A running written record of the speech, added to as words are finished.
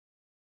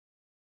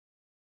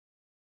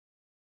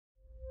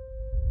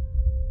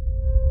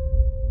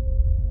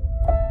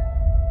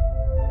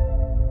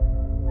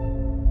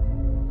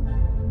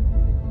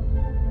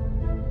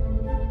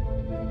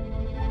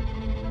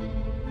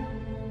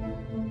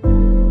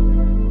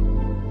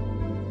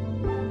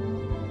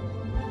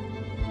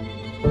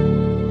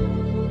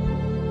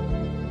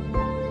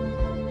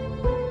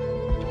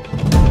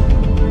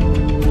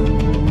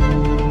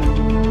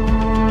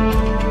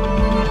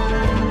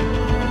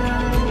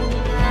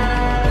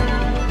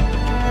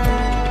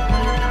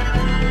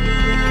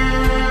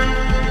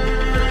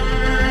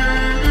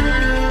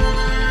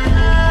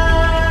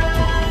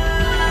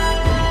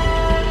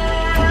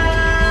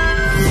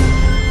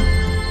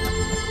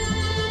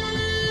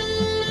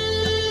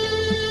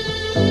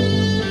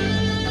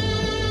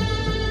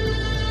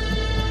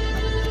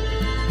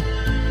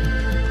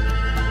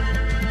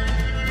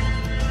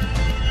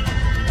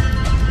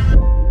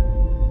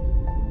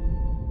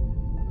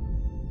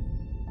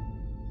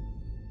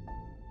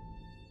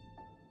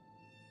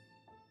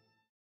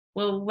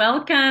Well,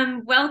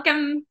 welcome,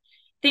 welcome.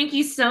 Thank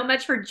you so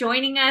much for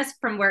joining us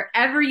from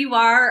wherever you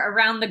are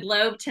around the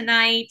globe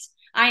tonight.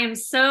 I am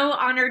so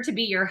honored to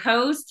be your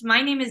host.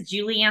 My name is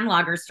Julianne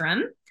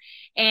Langerstrom,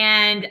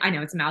 and I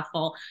know it's a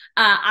mouthful.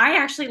 I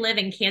actually live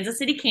in Kansas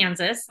City,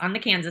 Kansas, on the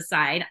Kansas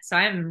side. So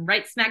I'm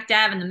right smack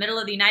dab in the middle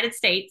of the United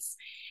States.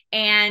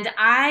 And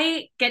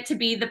I get to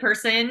be the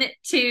person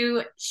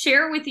to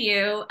share with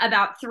you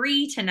about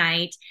three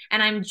tonight.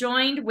 And I'm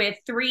joined with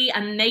three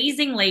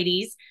amazing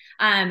ladies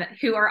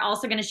who are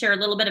also going to share a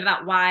little bit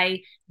about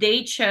why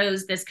they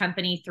chose this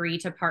company three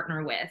to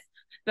partner with.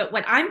 But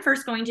what I'm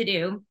first going to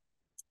do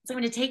is I'm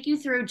going to take you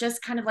through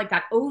just kind of like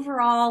that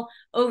overall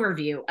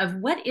overview of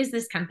what is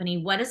this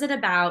company? What is it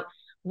about?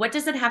 What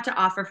does it have to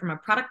offer from a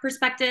product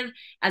perspective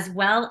as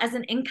well as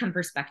an income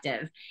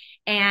perspective?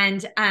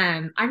 And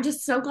I'm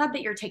just so glad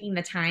that you're taking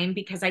the time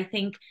because I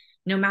think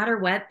no matter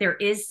what, there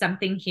is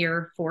something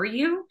here for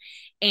you.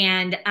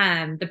 And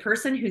the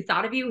person who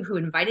thought of you, who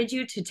invited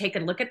you to take a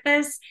look at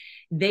this,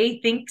 they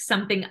think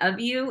something of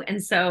you.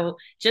 And so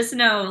just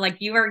know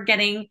like you are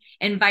getting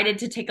invited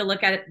to take a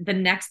look at the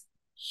next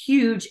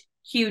huge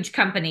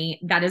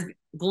company that is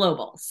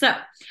global. So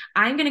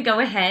I'm going to go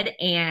ahead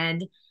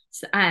and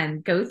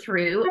go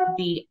through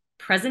the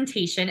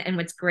presentation. And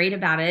what's great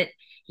about it,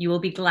 you will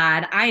be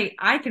glad.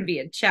 I can be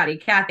a chatty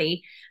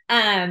Cathy.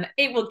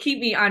 It will keep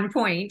me on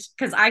point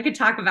because I could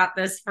talk about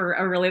this for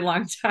a really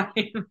long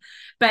time.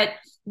 But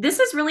this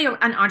is really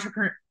an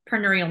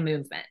entrepreneurial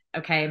movement.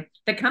 Okay.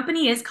 The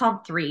company is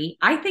called Three.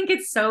 I think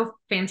it's so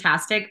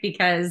fantastic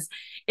because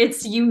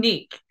it's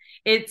unique.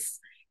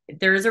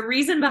 There's a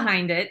reason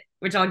behind it,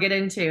 which I'll get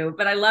into,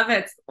 but I love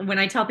it when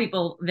I tell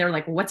people, they're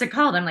like, what's it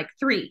called? I'm like,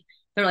 Three.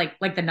 They're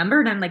like the number.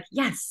 And I'm like,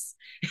 yes,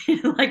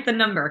 like the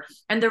number.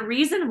 And the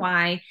reason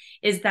why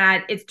is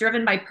that it's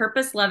driven by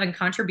purpose, love, and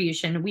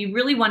contribution. We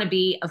really want to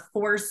be a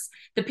force.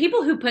 The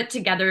people who put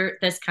together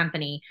this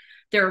company,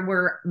 there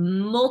were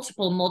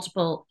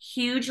multiple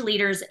huge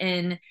leaders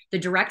in the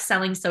direct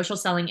selling, social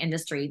selling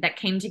industry that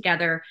came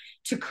together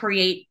to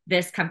create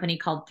this company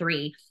called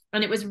Three.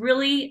 And it was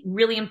really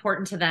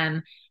important to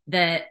them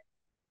that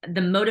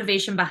the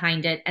motivation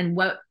behind it and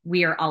what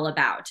we are all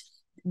about.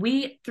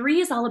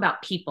 Three is all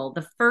about people.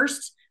 The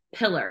first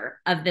pillar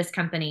of this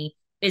company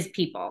is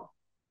people.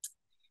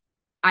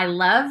 I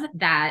love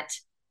that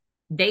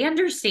they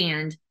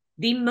understand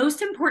the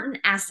most important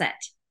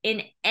asset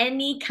in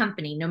any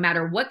company, no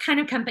matter what kind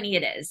of company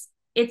it is,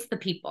 it's the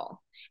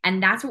people.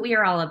 And that's what we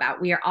are all about.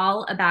 We are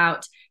all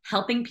about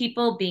helping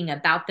people, being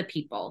about the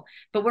people.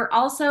 But we're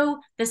also,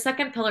 the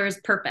second pillar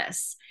is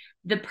purpose.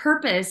 The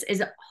purpose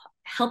is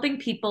helping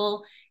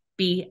people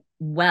be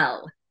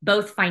well,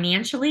 both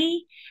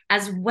financially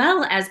as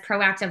well as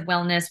proactive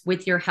wellness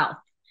with your health.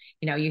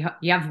 You know,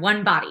 you have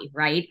one body,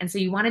 right? And so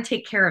you want to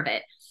take care of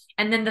it.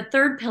 And then the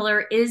third pillar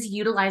is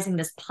utilizing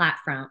this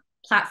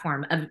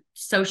platform of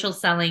social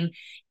selling,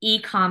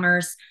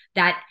 e-commerce,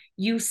 that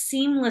you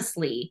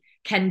seamlessly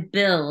can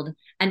build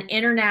an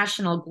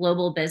international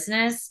global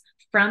business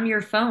from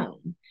your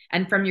phone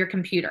and from your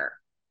computer.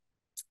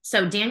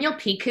 So Daniel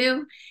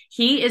Piku,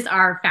 he is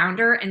our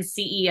founder and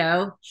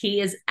CEO. He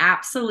is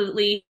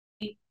absolutely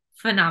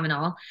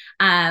phenomenal.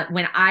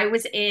 When I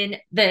was in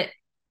the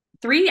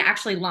Three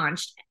actually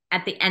launched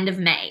at the end of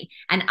May,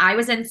 and I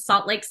was in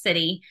Salt Lake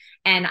City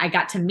and I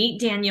got to meet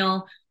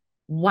Daniel.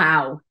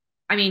 Wow.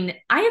 I mean,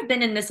 I have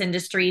been in this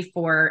industry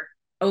for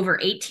over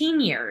 18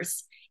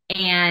 years.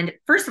 And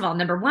first of all,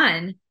 number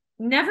one,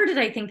 never did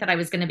I think that I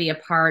was going to be a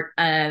part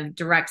of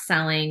direct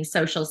selling,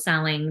 social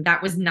selling.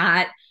 That was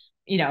not,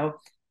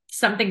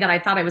 something that I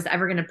thought I was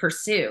ever going to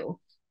pursue.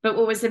 But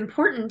what was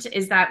important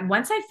is that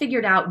once I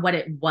figured out what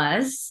it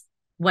was,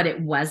 what it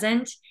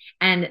wasn't,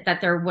 and that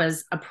there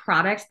was a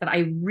product that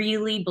I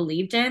really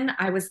believed in,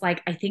 I was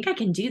like, I think I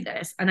can do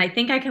this. And I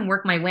think I can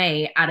work my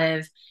way out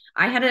of,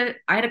 I had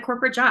a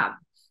corporate job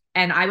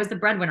and I was the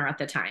breadwinner at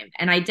the time.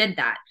 And I did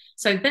that.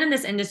 So I've been in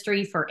this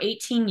industry for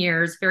 18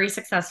 years, very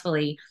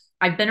successfully.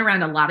 I've been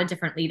around a lot of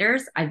different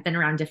leaders. I've been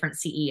around different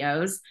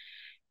CEOs.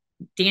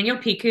 Daniel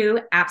Piku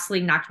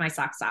absolutely knocked my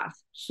socks off.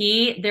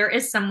 There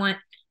is someone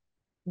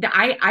that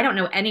I don't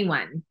know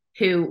anyone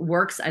who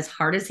works as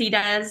hard as he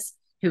does,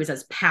 who is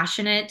as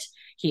passionate.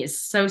 He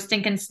is so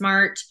stinking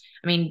smart.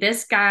 I mean,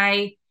 this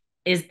guy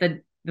is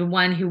the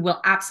one who will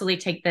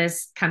absolutely take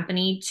this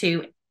company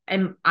to,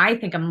 and I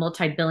think, a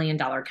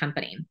multi-billion-dollar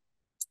company,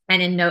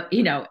 and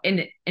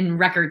in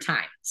record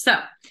time. So,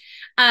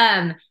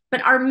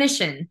 but our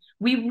mission,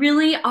 we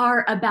really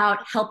are about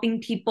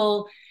helping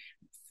people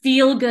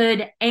feel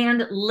good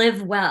and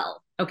live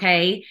well.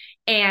 Okay.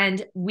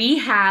 And we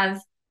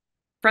have,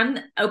 from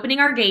opening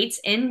our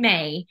gates in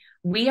May,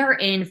 we are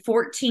in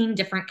 14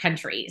 different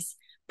countries,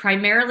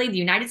 primarily the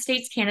United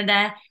States,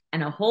 Canada,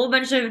 and a whole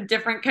bunch of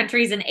different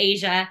countries in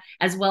Asia,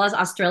 as well as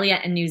Australia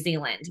and New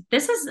Zealand.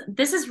 This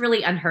is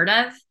really unheard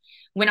of.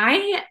 When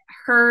I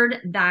heard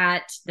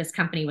that this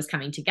company was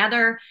coming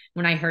together,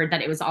 when I heard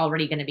that it was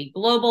already going to be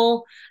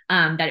global,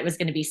 that it was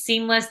going to be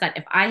seamless, that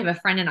if I have a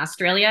friend in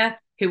Australia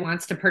who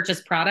wants to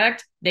purchase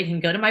product, they can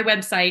go to my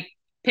website,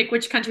 pick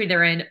which country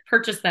they're in,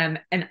 purchase them,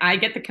 and I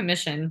get the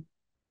commission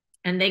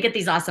and they get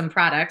these awesome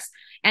products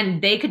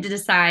and they could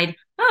decide,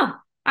 oh,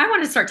 I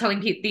want to start telling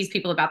these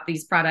people about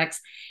these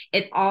products.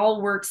 It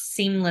all works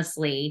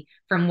seamlessly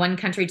from one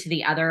country to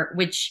the other,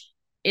 which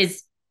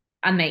is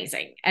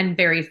amazing and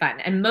very fun.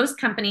 And most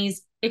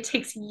companies, it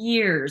takes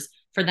years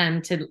for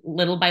them to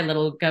little by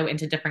little go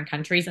into different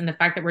countries. And the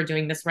fact that we're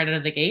doing this right out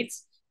of the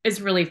gates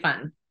is really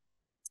fun.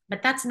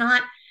 But that's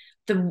not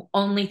the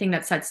only thing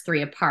that sets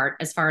 3 apart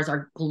as far as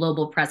our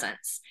global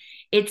presence.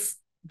 It's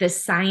the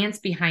science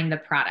behind the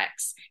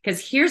products.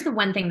 Because here's the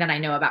one thing that I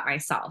know about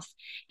myself.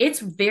 It's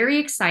very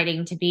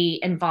exciting to be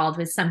involved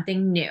with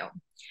something new,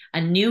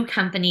 a new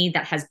company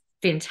that has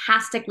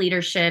fantastic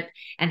leadership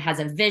and has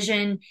a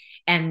vision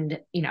and,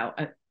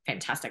 a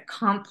fantastic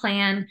comp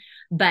plan.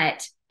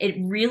 But it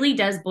really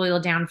does boil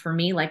down for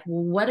me, like,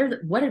 what are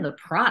the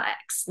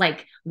products?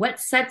 Like, what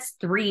sets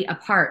 3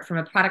 apart from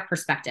a product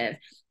perspective?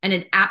 And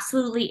it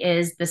absolutely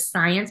is the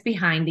science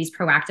behind these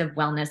proactive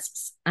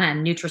wellness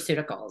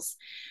nutraceuticals.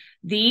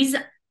 These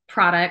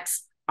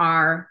products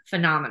are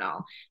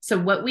phenomenal. So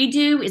what we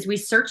do is we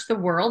search the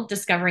world,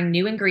 discovering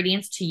new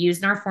ingredients to use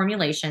in our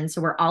formulation.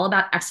 So we're all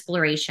about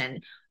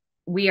exploration.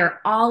 We are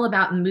all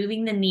about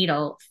moving the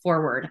needle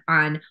forward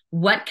on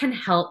what can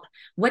help,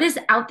 what is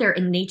out there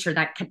in nature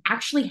that can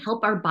actually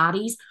help our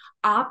bodies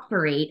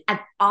operate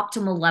at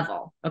optimal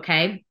level.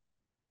 Okay.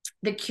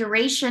 The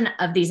curation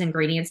of these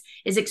ingredients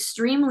is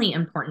extremely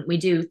important. We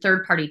do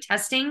third-party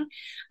testing,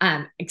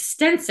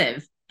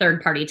 extensive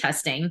third-party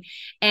testing.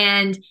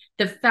 And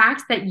the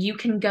fact that you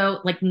can go,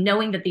 like,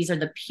 knowing that these are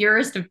the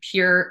purest of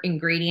pure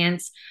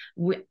ingredients,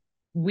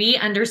 we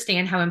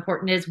understand how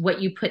important it is.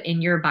 What you put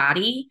in your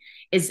body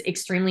is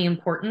extremely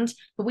important.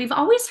 But we've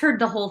always heard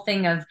the whole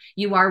thing of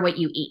you are what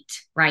you eat,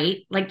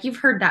 right? Like, you've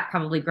heard that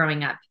probably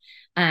growing up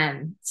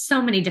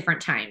so many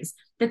different times.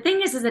 The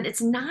thing is that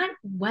it's not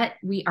what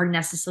we are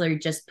necessarily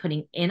just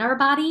putting in our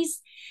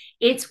bodies.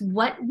 It's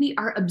what we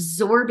are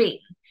absorbing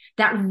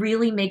that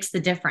really makes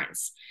the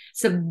difference.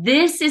 So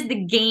this is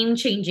the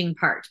game-changing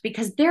part,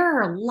 because there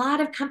are a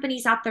lot of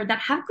companies out there that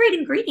have great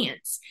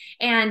ingredients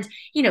and,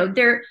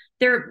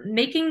 they're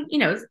making,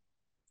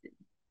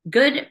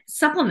 good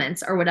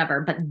supplements or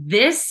whatever. But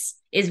this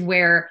is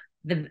where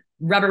the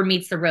rubber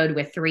meets the road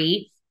with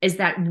 3, is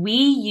that we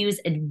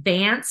use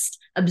advanced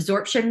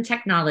absorption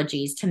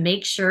technologies to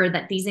make sure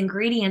that these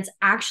ingredients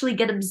actually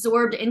get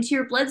absorbed into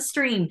your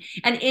bloodstream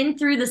and in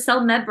through the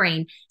cell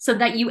membrane, so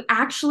that you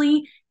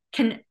actually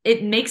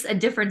it makes a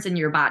difference in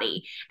your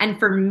body. And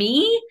for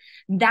me,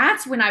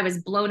 that's when I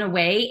was blown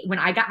away when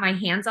I got my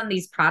hands on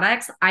these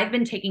products. I've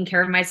been taking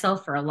care of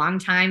myself for a long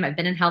time. I've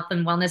been in health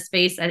and wellness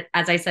space,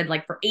 as I said,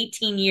 like for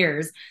 18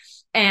 years,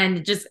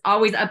 and just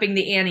always upping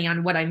the ante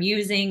on what I'm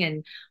using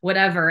and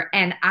whatever.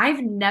 And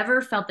I've never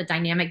felt the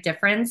dynamic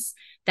difference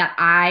that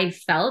I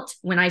felt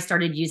when I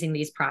started using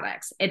these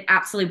products. It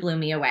absolutely blew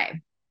me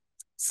away.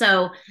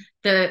 So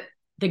the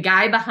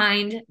guy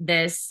behind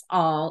this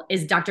all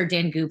is Dr.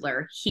 Dan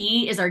Gubler.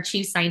 He is our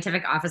chief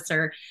scientific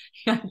officer.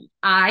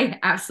 I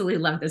absolutely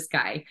love this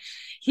guy.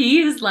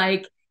 He is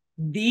like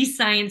the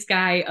science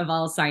guy of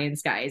all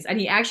science guys.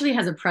 And he actually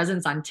has a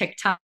presence on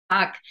TikTok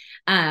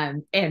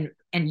and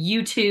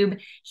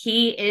YouTube.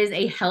 He is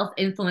a health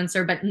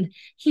influencer, but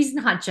he's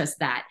not just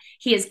that.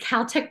 He is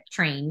Caltech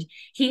trained.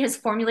 He has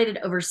formulated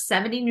over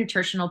 70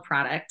 nutritional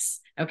products.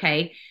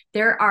 Okay.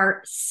 There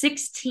are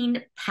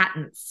 16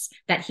 patents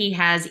that he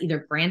has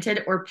either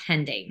granted or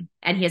pending,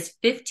 and he has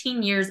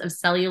 15 years of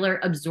cellular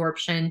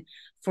absorption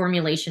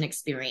formulation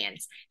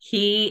experience.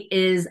 He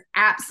is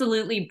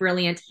absolutely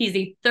brilliant. He's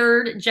a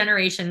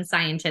 3rd-generation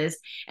scientist,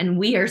 and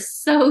we are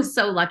so,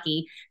 so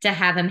lucky to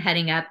have him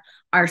heading up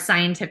our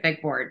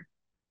scientific board.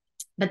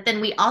 But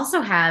then we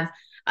also have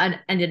an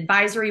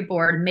advisory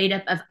board made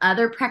up of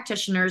other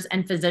practitioners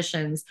and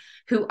physicians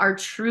who are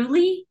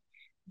truly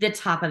the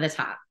top of the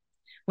top.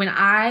 When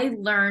I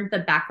learned the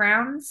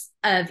backgrounds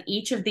of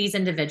each of these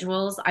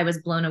individuals, I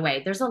was blown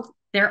away.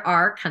 There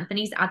are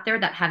companies out there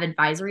that have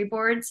advisory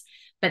boards,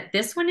 but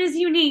this one is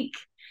unique.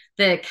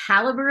 The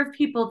caliber of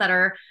people that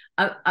are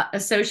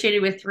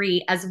associated with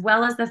 3, as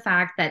well as the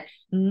fact that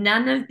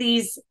none of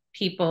these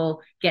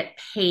people get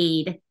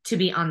paid to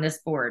be on this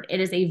board. It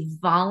is a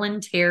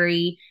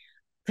voluntary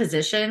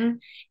position,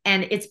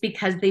 and it's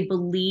because they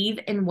believe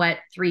in what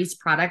 3's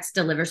products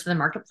delivers to the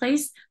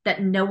marketplace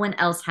that no one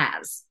else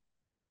has.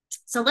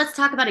 So let's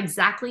talk about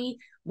exactly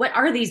what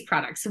are these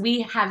products.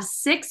 We have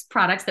 6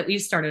 products that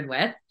we've started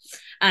with.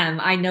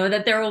 I know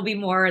that there will be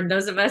more, and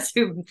those of us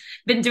who've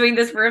been doing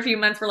this for a few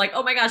months, we're like,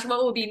 oh my gosh,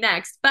 what will be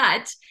next?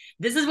 But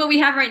this is what we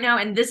have right now,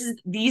 and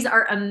these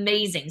are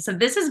amazing. So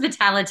this is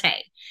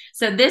Vitalite.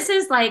 So this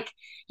is like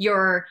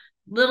your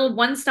little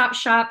one-stop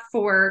shop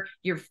for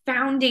your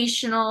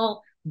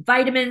foundational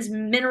vitamins,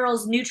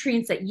 minerals,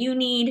 nutrients that you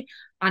need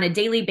on a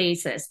daily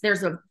basis.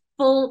 There's a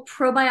full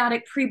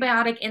probiotic,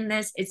 prebiotic in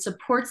this. It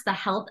supports the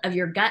health of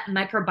your gut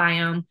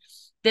microbiome.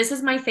 This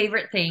is my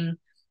favorite thing.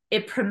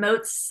 It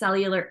promotes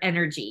cellular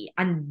energy.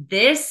 And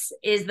this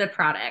is the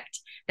product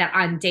that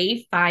on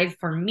day 5,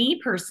 for me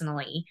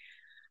personally,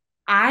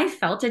 I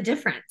felt a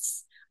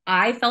difference.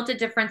 I felt a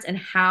difference in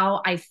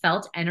how I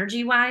felt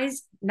energy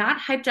wise, not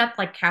hyped up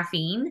like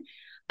caffeine,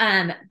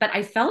 but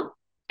I felt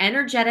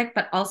energetic,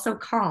 but also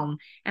calm.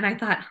 And I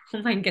thought,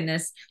 oh my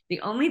goodness,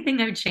 the only thing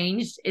I've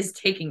changed is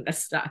taking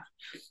this stuff.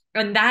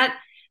 And that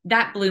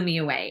blew me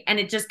away. And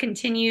it just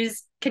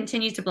continues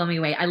to blow me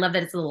away. I love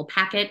that it's a little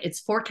packet. It's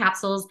 4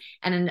 capsules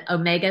and an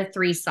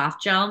omega-3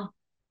 soft gel.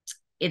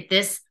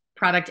 This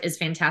product is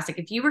fantastic.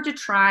 If you were to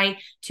try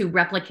to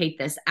replicate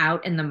this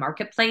out in the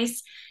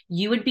marketplace,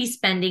 you would be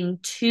spending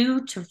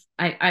 3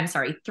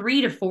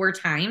 to 4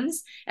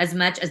 times as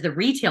much as the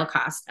retail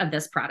cost of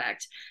this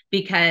product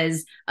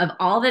because of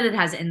all that it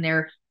has in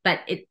there, but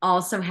it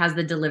also has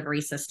the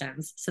delivery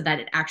systems so that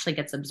it actually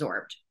gets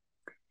absorbed.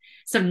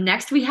 So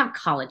next we have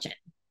collagen.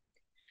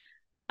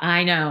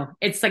 I know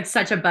it's like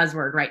such a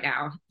buzzword right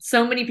now.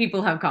 So many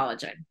people have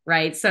collagen,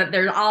 right? So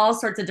there's all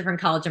sorts of different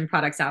collagen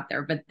products out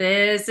there, but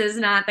this is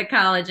not the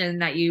collagen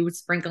that you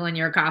sprinkle in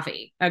your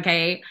coffee.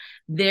 Okay.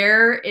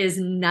 There is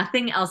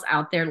nothing else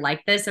out there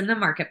like this in the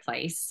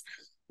marketplace.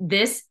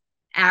 This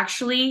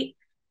actually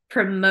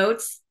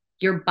promotes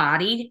your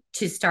body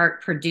to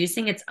start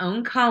producing its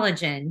own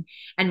collagen.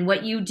 And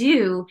what you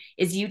do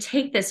is you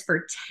take this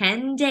for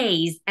 10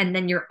 days and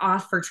then you're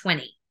off for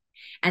 20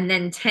 and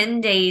then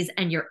 10 days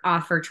and you're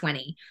off for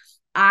 20.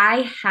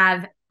 I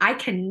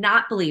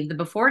cannot believe the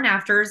before and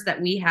afters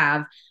that we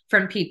have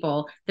from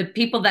the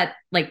people that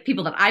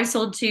I've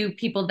sold to,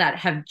 people that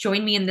have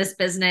joined me in this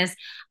business.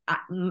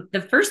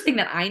 The first thing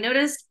that I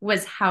noticed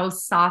was how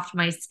soft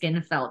my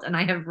skin felt, and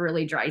I have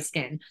really dry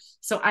skin.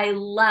 So I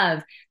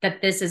love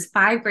that this is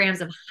 5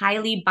 grams of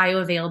highly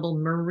bioavailable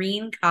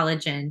marine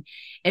collagen.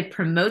 It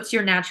promotes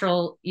your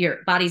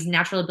body's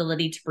natural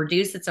ability to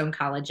produce its own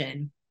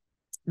collagen.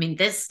 I mean,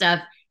 this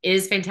stuff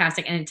is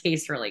fantastic and it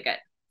tastes really good.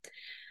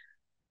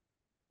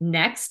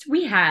 Next,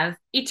 we have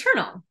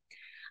Eternal.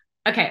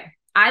 Okay,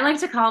 I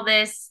like to call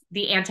this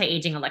the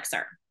anti-aging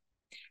elixir.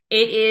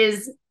 It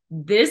is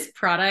this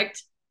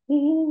product.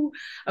 Ooh,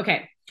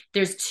 okay,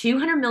 there's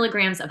 200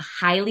 milligrams of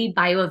highly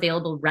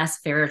bioavailable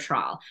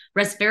resveratrol.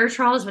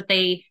 Resveratrol is what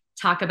they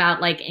talk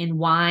about like in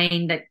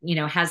wine that,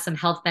 has some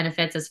health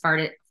benefits as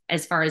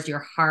far as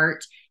your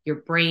heart,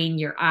 your brain,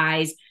 your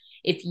eyes.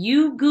 If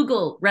you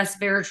Google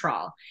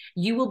resveratrol,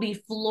 you will be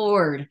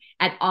floored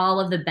at all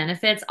of the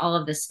benefits, all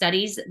of the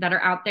studies that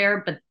are out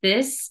there. But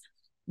this,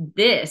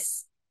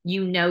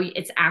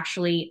 it's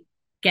actually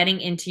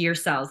getting into your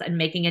cells and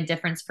making a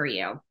difference for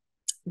you.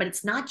 But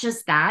it's not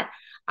just that.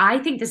 I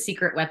think the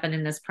secret weapon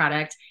in this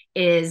product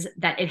is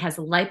that it has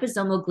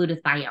liposomal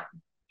glutathione.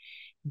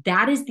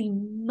 That is the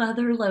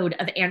mother lode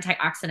of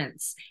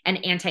antioxidants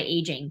and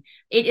anti-aging.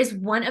 It is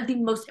one of the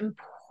most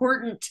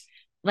important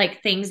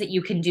things that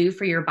you can do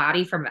for your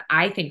body from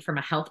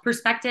a health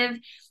perspective.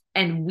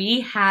 And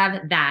we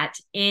have that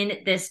in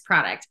this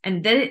product.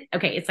 And then,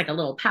 okay, it's like a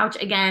little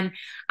pouch again.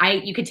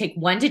 You could take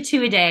 1 to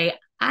 2 a day.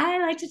 I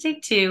like to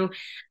take 2.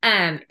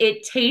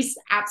 It tastes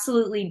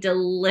absolutely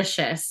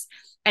delicious.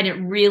 And it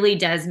really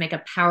does make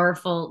a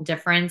powerful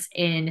difference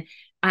in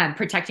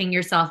protecting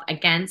yourself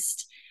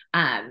against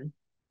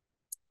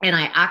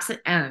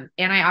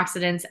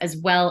antioxidants as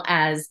well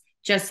as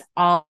just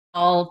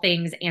all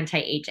things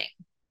anti-aging.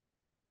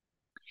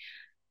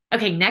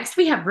 Okay, next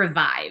we have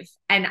Revive.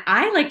 And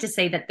I like to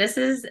say that this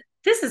is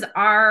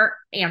our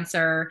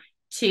answer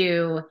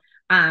to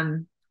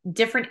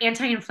different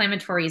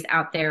anti-inflammatories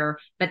out there,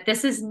 but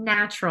this is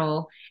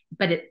natural,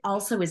 but it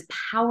also is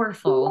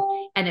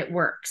powerful and it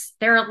works.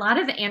 There are a lot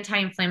of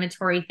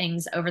anti-inflammatory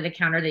things over the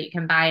counter that you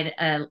can buy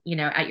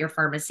at your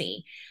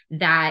pharmacy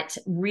that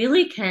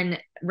really can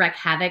wreak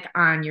havoc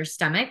on your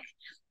stomach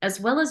as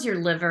well as your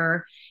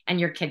liver and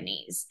your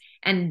kidneys.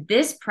 And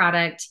this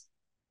product,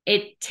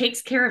 it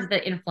takes care of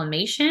the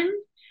inflammation,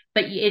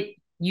 but you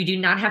do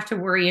not have to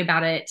worry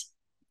about it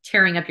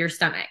tearing up your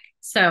stomach.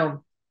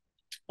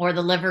 Or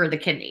the liver or the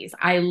kidneys.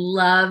 I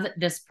love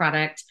this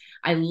product.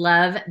 I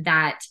love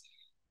that.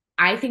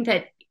 I think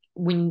that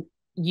when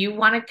you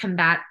want to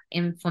combat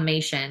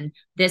inflammation,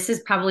 this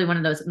is probably one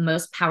of those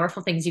most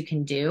powerful things you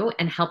can do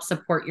and help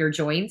support your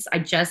joints. I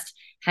just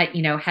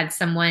had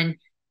someone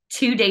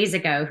 2 days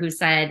ago who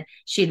said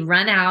she'd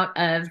run out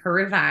of her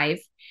Revive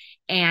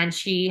and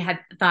she had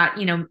thought,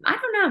 I don't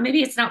know,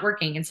 maybe it's not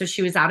working. And so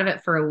she was out of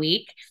it for a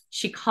week.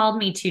 She called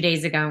me 2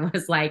 days ago and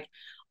was like,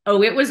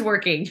 oh, it was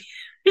working.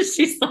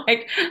 She's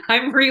like,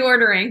 I'm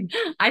reordering.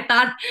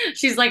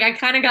 She's like, I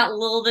kind of got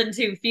lulled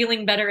into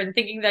feeling better and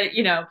thinking that,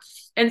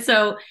 and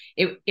so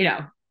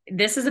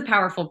this is a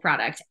powerful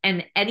product.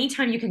 And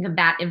anytime you can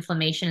combat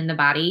inflammation in the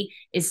body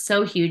is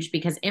so huge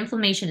because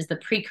inflammation is the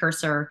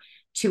precursor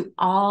to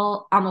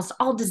almost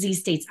all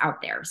disease states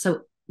out there.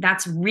 So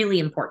that's really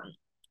important.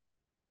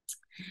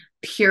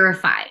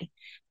 Purify.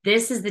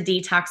 This is the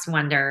detox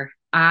wonder.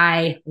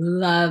 I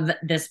love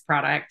this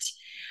product.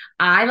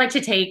 I like to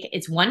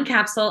it's 1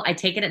 capsule. I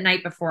take it at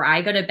night before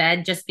I go to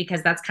bed just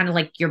because that's kind of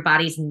like your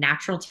body's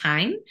natural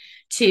time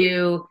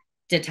to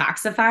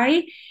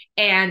detoxify.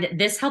 And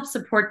this helps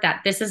support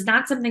that. This is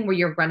not something where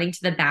you're running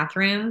to the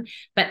bathroom,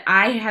 but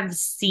I have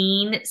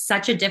seen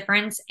such a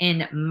difference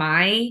in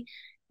my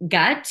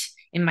gut,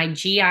 in my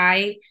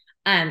GI,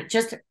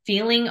 just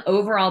feeling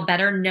overall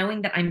better,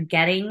 knowing that I'm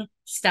getting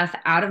stuff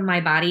out of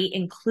my body,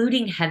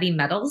 including heavy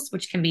metals,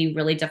 which can be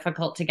really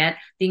difficult to get.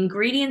 The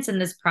ingredients in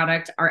this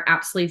product are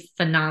absolutely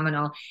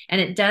phenomenal,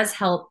 and it does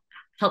help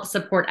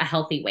support a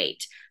healthy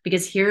weight.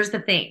 Because here's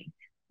the thing,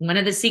 one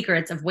of the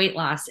secrets of weight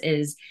loss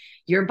is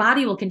your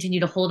body will continue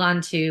to hold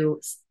on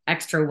to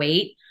extra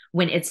weight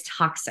when it's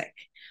toxic.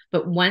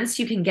 But once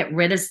you can get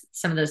rid of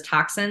some of those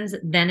toxins,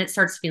 then it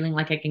starts feeling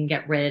like I can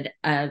get rid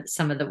of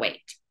some of the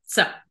weight.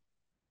 So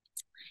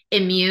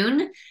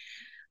immune,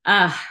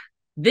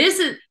 this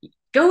is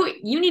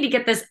you need to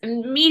get this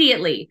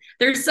immediately.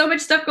 There's so much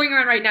stuff going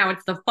on right now.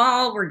 It's the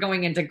fall. We're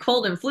going into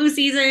cold and flu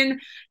season.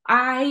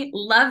 I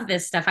love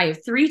this stuff. I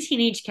have 3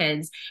 teenage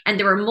kids, and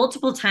there were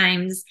multiple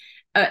times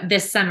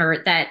this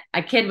summer that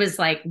a kid was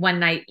like one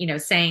night,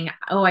 saying,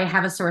 oh, I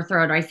have a sore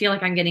throat, or I feel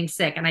like I'm getting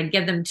sick. And I'd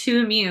give them 2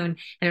 Immune.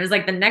 And it was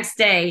like the next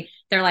day,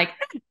 they're like,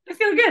 I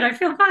feel good. I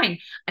feel fine.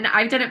 And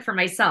I've done it for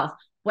myself.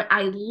 What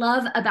I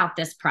love about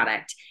this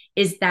product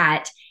is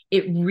that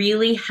it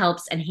really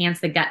helps enhance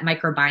the gut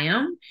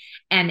microbiome.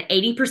 And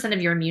 80%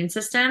 of your immune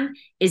system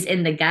is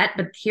in the gut.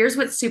 But here's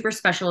what's super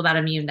special about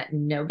Immune that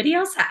nobody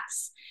else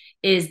has,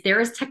 is there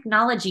is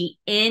technology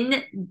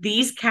in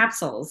these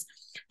capsules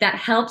that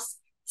helps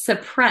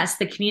suppress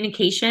the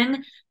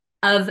communication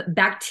of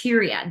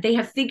bacteria. They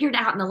have figured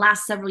out in the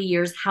last several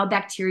years how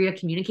bacteria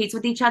communicates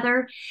with each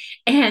other.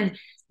 And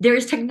there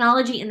is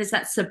technology in this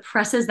that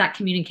suppresses that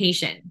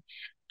communication.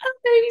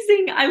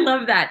 Amazing. I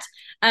love that.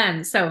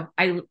 So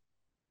I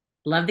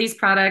love these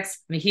products.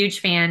 I'm a huge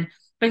fan.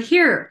 But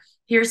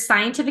here's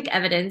scientific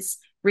evidence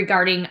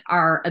regarding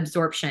our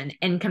absorption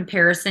in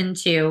comparison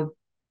to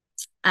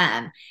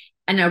an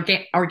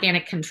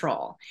organic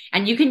control.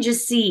 And you can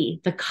just see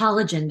the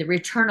collagen, the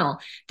Returnal,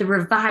 the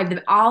Revive,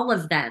 all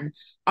of them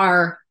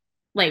are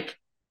like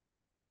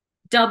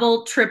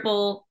double,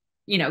 triple,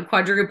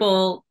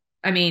 quadruple.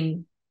 I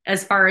mean,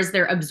 as far as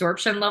their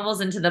absorption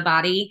levels into the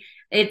body,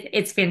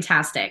 it's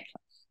fantastic.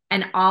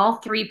 And all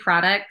 3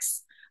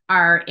 products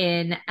are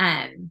in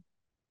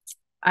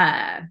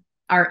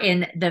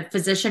the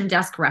physician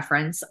desk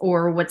reference,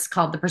 or what's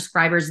called the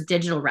prescriber's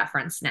digital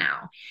reference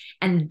now.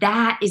 And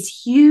that is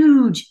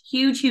huge,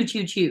 huge, huge,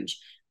 huge, huge,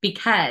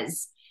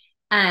 because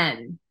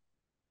that's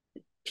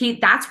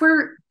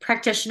where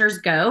practitioners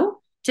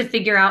go to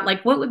figure out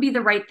like what would be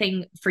the right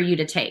thing for you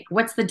to take.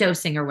 What's the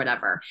dosing or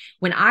whatever.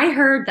 When I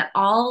heard that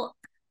all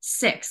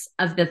 6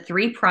 of the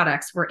 3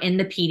 products were in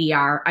the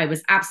PDR, I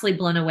was absolutely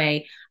blown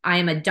away. I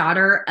am a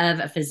daughter of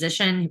a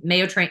physician,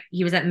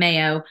 he was at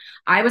Mayo.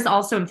 I was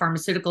also in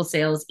pharmaceutical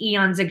sales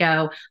eons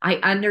ago. I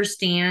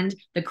understand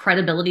the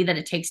credibility that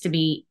it takes to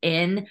be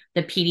in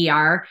the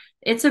PDR.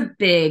 It's a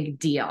big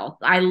deal.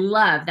 I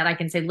love that I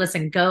can say,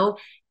 listen, go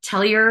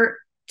tell your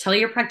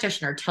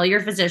practitioner, tell your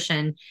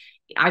physician,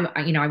 I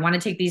want to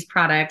take these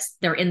products.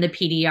 They're in the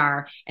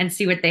PDR, and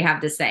see what they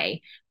have to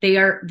say.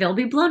 They'll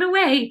be blown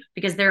away,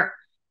 because they're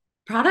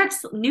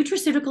products,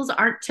 nutraceuticals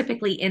aren't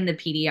typically in the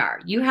PDR.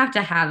 You have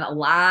to have a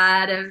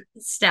lot of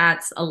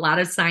stats, a lot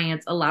of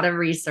science, a lot of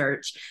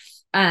research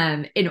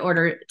in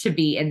order to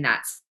be in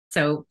that.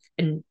 So,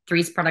 and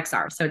 3 products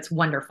are, so it's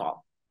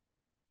wonderful.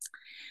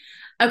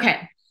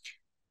 Okay.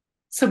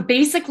 So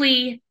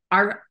basically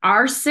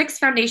our 6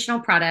 foundational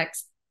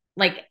products,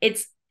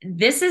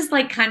 this is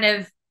like kind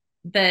of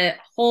the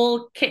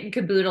whole kit and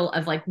caboodle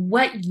of like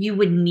what you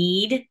would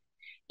need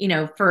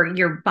for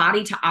your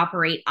body to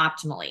operate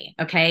optimally.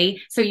 Okay.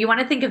 So you want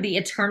to think of the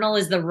Eternal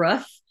as the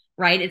roof,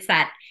 right? It's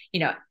that,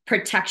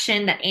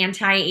 protection, that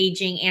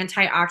anti-aging,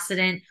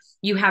 antioxidant.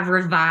 You have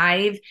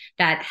Revive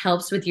that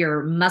helps with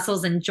your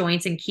muscles and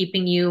joints and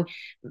keeping you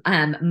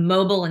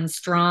mobile and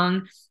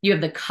strong. You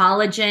have the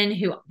collagen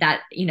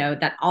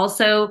that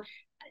also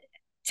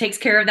takes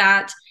care of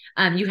that.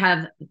 You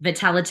have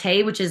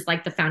Vitalite, which is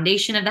like the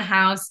foundation of the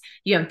house.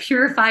 You have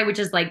Purify, which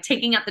is like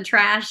taking out the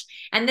trash.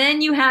 And then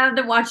you have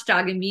the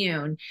Watchdog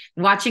Immune,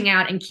 watching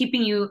out and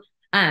keeping you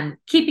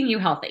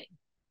healthy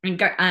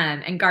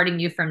and guarding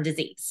you from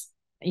disease,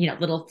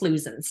 little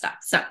flus and stuff.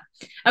 So,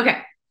 okay.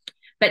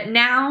 But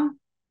now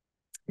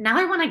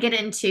I want to get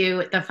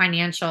into the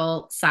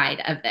financial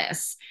side of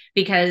this,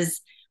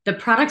 because the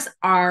products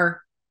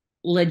are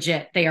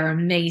legit. They are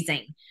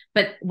amazing.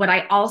 But what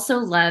I also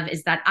love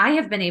is that I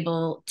have been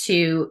able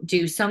to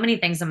do so many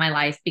things in my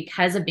life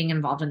because of being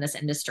involved in this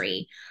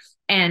industry.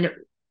 And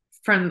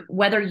from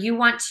whether you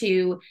want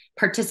to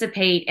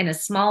participate in a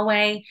small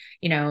way,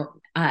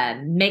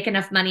 make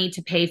enough money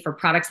to pay for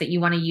products that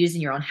you want to use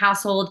in your own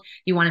household,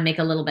 you want to make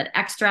a little bit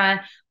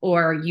extra,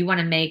 or you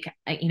want to make,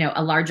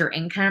 a larger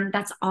income,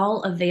 that's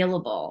all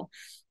available.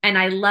 And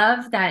I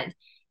love that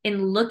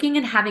in looking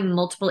at having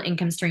multiple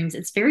income streams,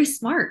 it's very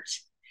smart.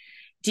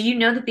 Do you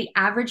know that the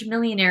average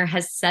millionaire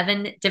has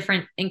 7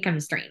 different income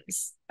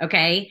streams?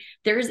 Okay.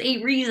 There's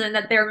a reason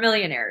that they're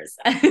millionaires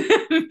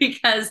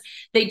because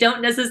they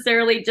don't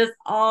necessarily just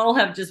all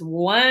have just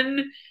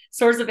one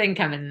source of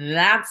income, and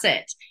that's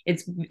it.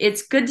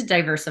 It's good to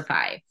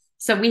diversify.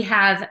 So we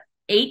have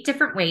 8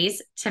 different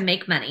ways to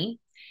make money,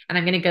 and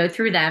I'm going to go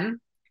through them.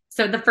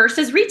 So the first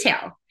is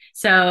retail.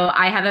 So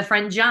I have a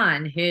friend,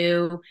 John,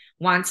 who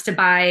wants to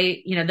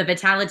buy, the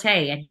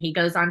Vitalite, and he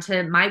goes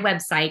onto my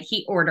website,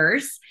 he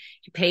orders,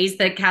 he pays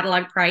the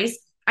catalog price.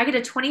 I get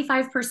a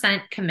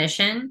 25%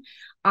 commission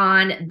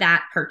on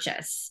that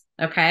purchase,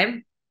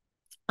 okay,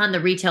 on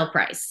the retail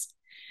price.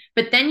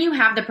 But then you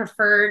have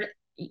preferred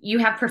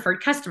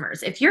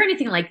customers. If you're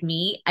anything like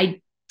me,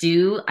 I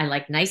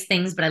like nice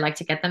things, but I like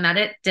to get them at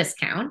a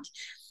discount.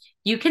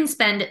 You can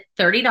spend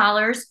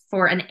 $30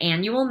 for an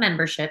annual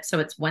membership. So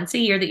it's once a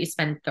year that you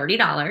spend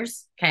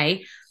 $30,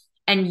 okay?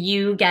 And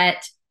you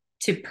get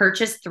to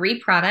purchase 3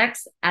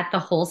 products at the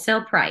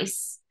wholesale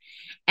price.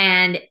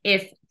 And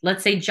if,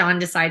 let's say, John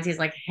decides, he's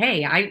like,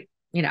 hey, I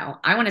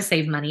want to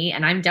save money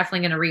and I'm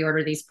definitely going to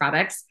reorder these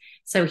products.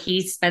 So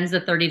he spends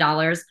the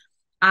 $30.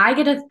 I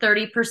get a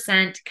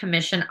 30%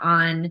 commission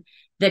on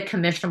the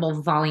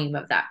commissionable volume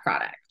of that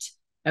product.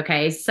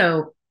 Okay.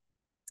 So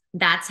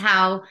that's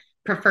how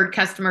preferred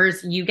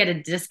customers, you get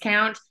a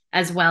discount,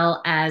 as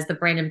well as the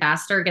brand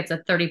ambassador gets a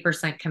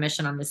 30%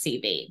 commission on the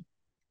CV.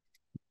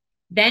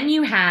 Then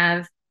you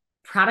have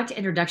product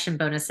introduction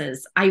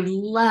bonuses. I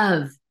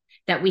love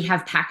that we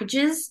have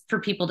packages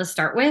for people to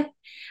start with.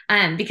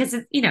 Because,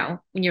 when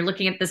you're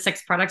looking at the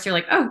 6 products, you're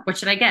like, oh, what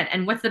should I get?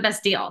 And what's the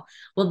best deal?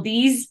 Well,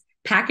 these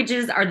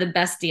packages are the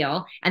best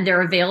deal, and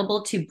they're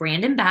available to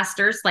brand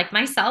ambassadors like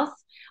myself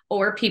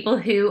or people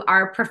who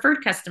are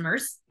preferred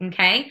customers.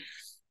 Okay.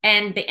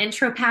 And the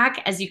intro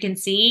pack, as you can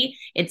see,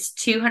 it's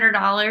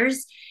 $200,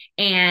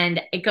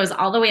 and it goes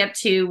all the way up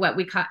to what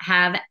we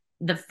have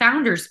the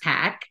founders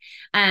pack,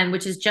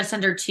 which is just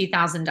under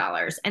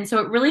 $2,000. And so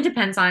it really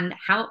depends on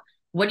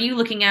what are you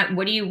looking at?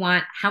 What do you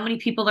want? How many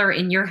people are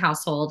in your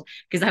household?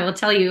 Because I will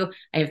tell you,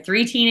 I have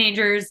 3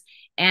 teenagers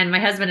and my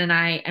husband and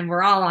I, and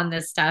we're all on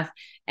this stuff.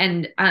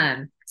 And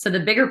so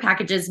the bigger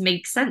packages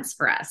make sense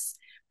for us.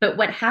 But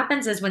what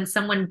happens is when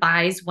someone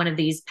buys one of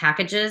these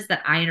packages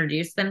that I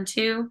introduce them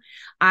to,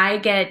 I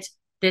get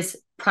this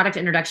product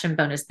introduction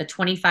bonus, the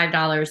 $25,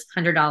 $100,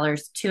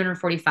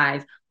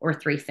 $245, or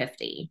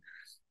 $350.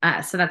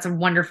 So that's a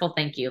wonderful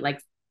thank you.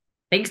 Like,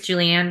 thanks,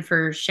 Julianne,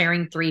 for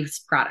sharing 3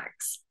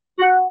 products.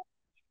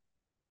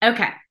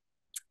 Okay.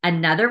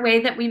 Another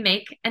way that we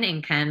make an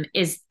income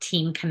is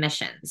team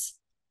commissions.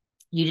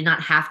 You do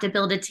not have to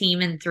build a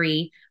team in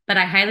 3, but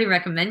I highly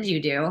recommend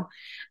you do,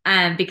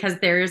 because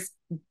there's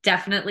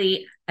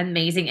definitely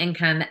amazing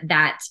income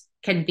that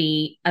can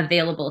be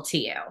available to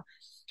you.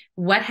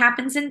 What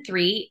happens in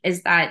 3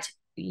 is that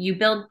you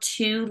build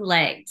 2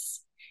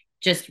 legs,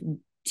 just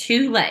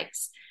 2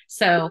 legs.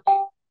 So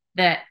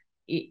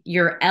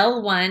your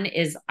L1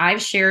 is,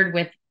 I've shared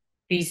with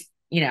these,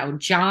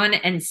 John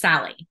and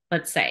Sally,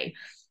 let's say.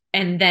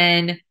 And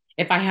then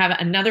if I have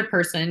another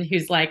person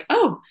who's like,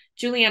 oh,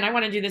 Julianne, I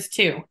want to do this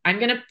too, I'm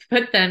going to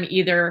put them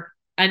either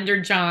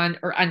under John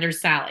or under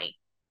Sally.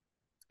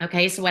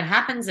 Okay. So what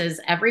happens is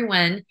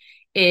everyone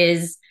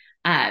is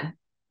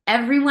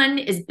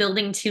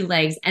building 2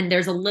 legs, and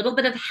there's a little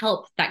bit of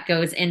help that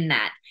goes in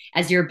that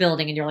as you're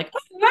building, and you're like, oh,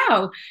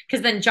 wow.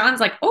 Because then John's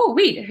like, oh,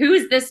 wait, who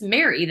is this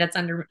Mary that's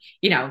under,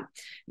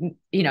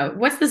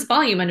 what's this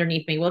volume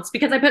underneath me? Well, it's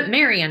because I put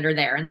Mary under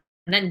there.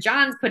 And then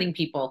John's putting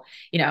people,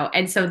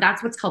 and so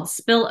that's what's called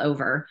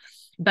spillover.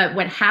 But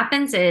what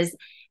happens is,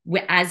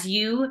 as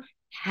you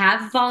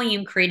have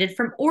volume created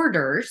from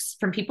orders,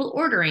 from people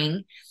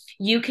ordering,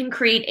 you can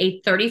create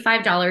a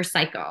 $35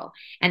 cycle.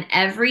 And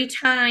every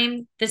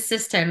time the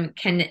system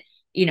can,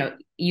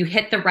 you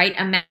hit the right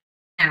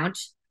amount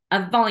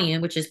of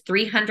volume, which is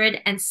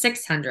 300 and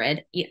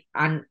 600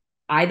 on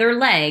either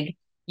leg,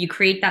 you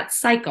create that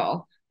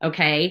cycle.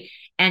 Okay.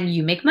 And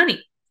you make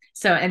money.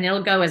 So, and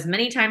it'll go as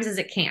many times as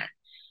it can.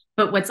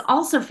 But what's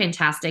also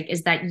fantastic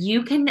is that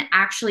you can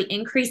actually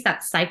increase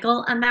that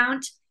cycle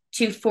amount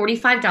to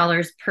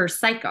 $45 per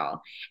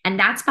cycle. And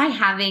that's by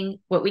having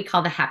what we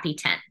call the happy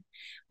 10.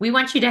 We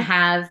want you to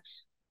have,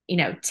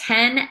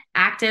 10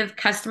 active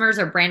customers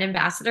or brand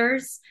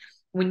ambassadors.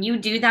 When you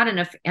do that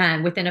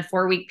within a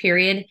 4-week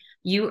period,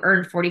 you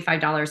earn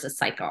 $45 a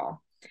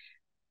cycle.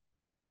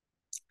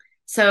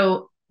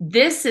 So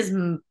this is,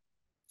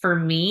 for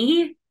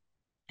me,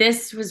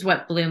 this was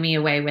what blew me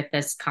away with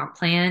this comp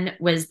plan,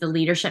 was the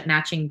leadership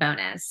matching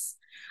bonus.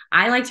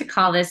 I like to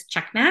call this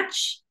check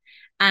match.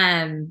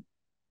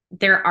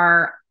 There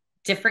are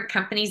different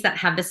companies that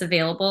have this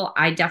available.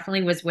 I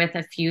definitely was with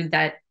a few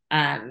that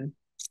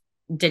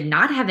did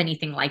not have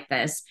anything like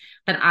this,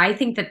 but I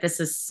think that this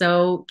is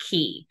so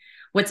key.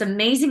 What's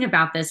amazing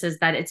about this is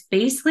that it's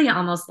basically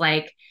almost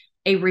like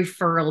a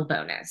referral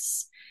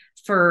bonus.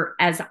 For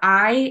as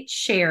I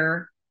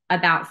share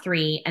about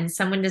 3 and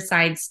someone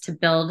decides to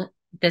build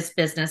this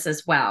business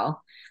as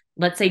well,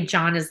 let's say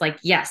John is like,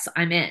 yes,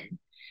 I'm in.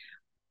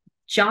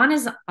 John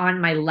is on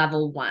my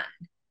level 1.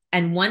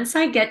 And once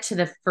I get to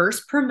the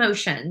first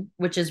promotion,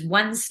 which is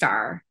 1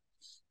 star,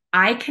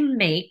 I can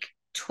make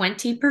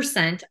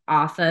 20%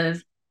 off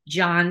of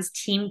John's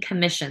team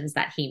commissions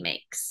that he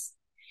makes.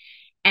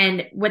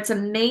 And what's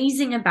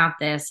amazing about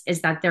this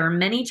is that there are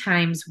many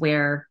times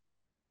where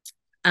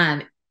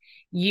um,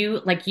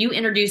 you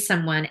introduce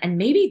someone and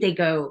maybe they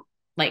go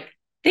like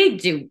they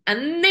do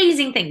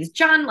amazing things.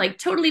 John like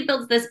totally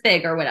builds this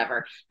big or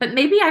whatever, but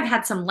maybe I've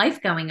had some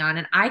life going on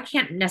and I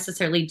can't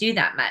necessarily do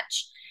that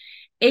much.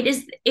 It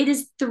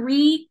is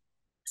three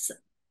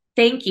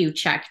thank you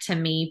check to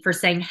me for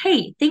saying,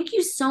 hey, thank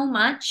you so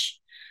much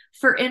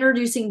for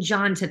introducing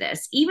John to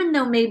this. Even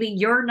though maybe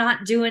you're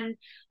not doing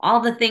all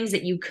the things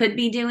that you could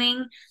be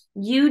doing,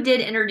 you did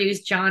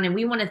introduce John, and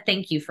we want to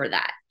thank you for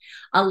that.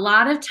 A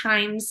lot of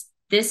times,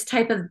 this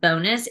type of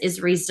bonus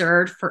is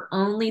reserved for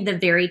only the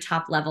very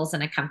top levels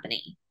in a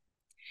company.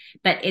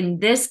 But in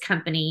this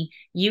company,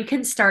 you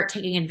can start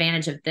taking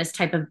advantage of this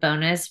type of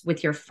bonus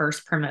with your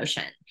first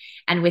promotion.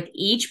 And with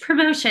each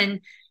promotion,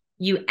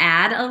 you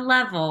add a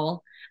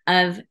level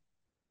of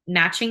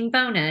matching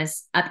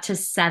bonus up to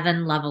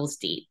 7 levels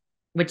deep,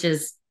 which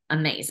is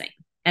amazing.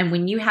 And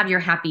when you have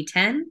your happy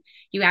 10,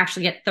 you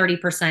actually get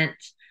 30%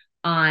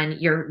 on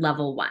your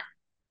level 1.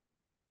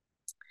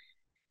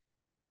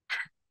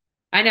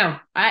 I know.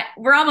 I'm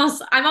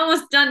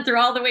almost done through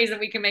all the ways that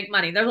we can make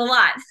money. There's a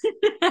lot.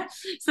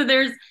 So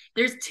there's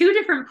 2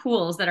 different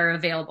pools that are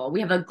available.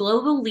 We have a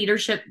global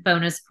leadership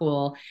bonus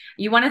pool.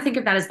 You want to think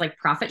of that as like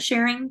profit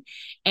sharing.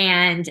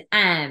 And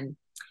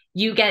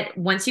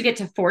once you get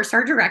to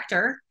 4-star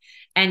director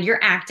and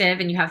you're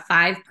active and you have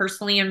 5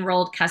 personally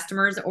enrolled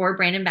customers or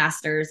brand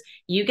ambassadors,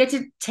 you get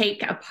to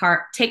take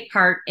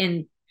part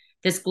in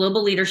this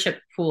global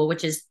leadership pool,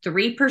 which is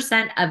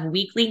 3% of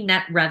weekly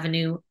net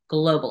revenue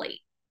globally.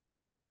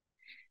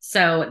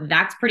 So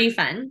that's pretty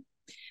fun.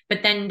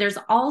 But then there's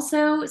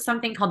also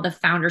something called the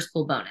Founders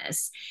Pool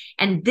bonus.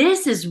 And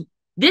this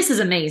is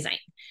amazing.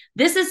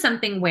 This is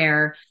something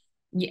where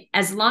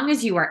as long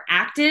as you are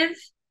active,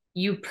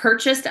 you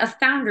purchased a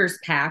founders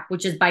pack,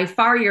 which is by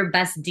far your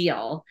best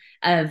deal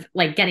of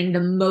like getting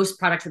the most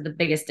products at the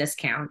biggest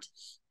discount.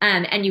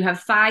 And you have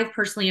 5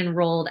 personally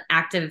enrolled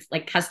active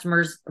like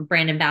customers or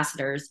brand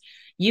ambassadors.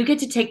 You get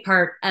to take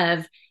part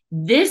of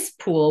this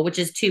pool, which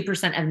is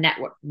 2% of net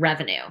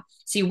revenue.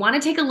 So you want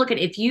to take a look at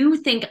if you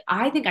think,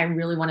 I think I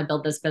really want to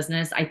build this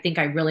business. I think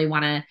I really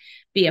want to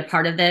be a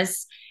part of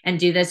this and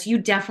do this. You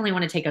definitely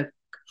want to take a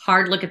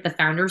hard look at the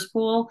founders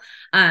pool.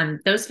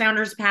 Those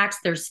founders packs,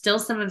 there's still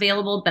some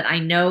available, but I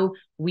know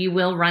we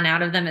will run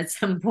out of them at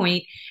some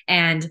point,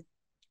 and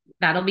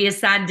that'll be a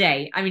sad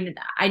day. I mean,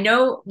 I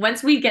know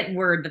once we get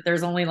word that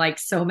there's only like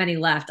so many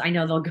left, I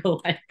know they'll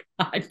go like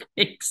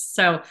hotcakes.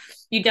 So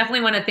you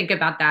definitely want to think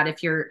about that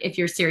if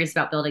you're serious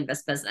about building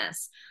this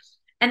business.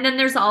 And then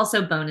there's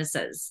also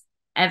bonuses.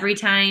 Every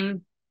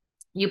time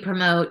you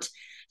promote,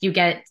 you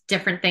get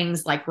different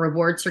things like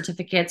reward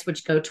certificates,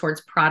 which go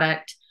towards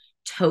product,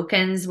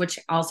 tokens, which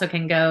also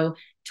can go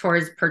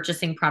towards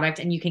purchasing product,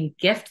 and you can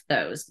gift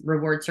those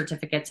reward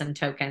certificates and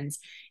tokens,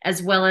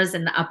 as well as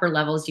in the upper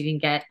levels, you can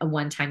get a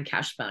one-time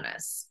cash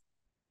bonus.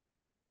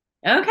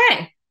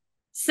 Okay.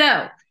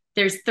 So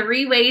there's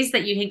 3 ways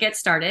that you can get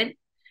started.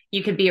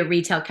 You could be a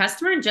retail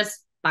customer and just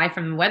buy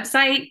from the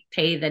website,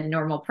 pay the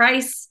normal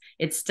price.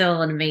 It's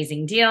still an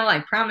amazing deal. I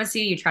promise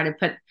you, you try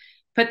to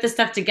put the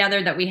stuff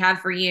together that we have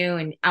for you,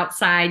 and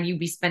outside you'd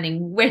be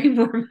spending way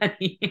more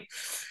money.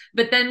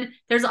 But then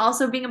there's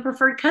also being a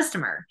preferred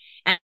customer.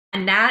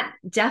 And that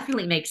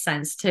definitely makes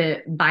sense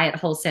to buy at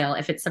wholesale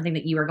if it's something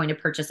that you are going to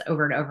purchase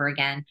over and over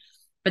again.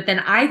 But then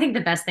I think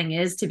the best thing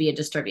is to be a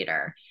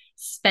distributor.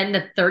 Spend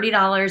the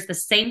 $30, the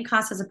same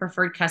cost as a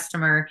preferred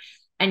customer.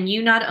 And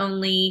you not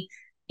only,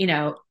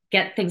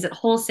 get things at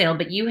wholesale,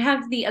 but you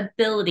have the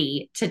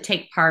ability to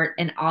take part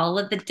in all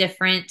of the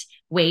different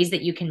ways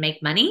that you can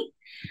make money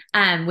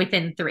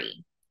within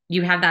 3.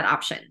 You have that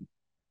option.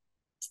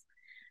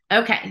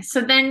 Okay,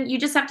 so then you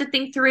just have to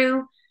think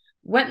through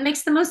what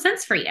makes the most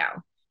sense for you.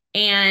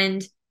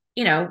 And,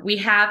 we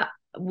have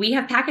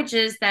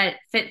packages that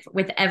fit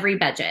with every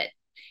budget.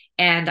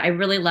 And I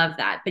really love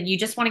that. But you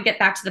just want to get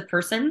back to the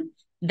person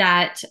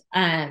that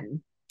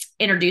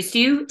introduced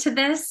you to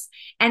this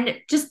and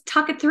just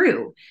talk it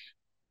through.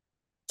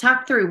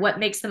 Talk through what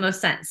makes the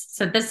most sense.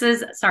 So this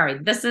is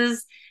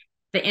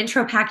the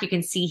intro pack. You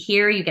can see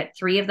here, you get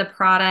 3 of the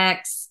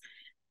products.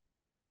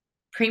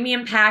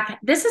 Premium pack.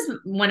 This is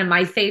one of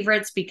my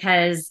favorites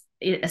because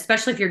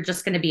especially if you're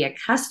just going to be a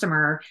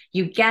customer,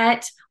 you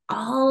get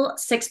all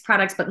 6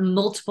 products, but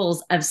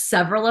multiples of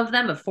several of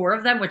them, of 4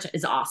 of them, which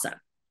is awesome.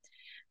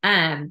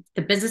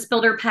 The business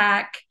builder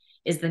pack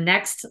is the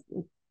next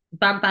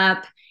bump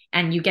up,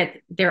 and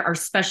there are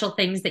special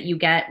things that you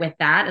get with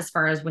that as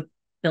far as with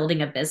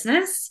building a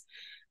business.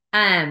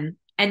 And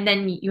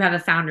then you have a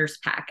founders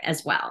pack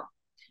as well.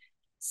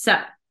 So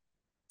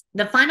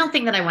the final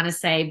thing that I want to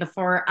say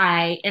before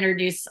I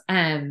introduce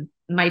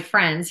my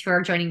friends who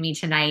are joining me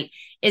tonight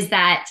is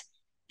that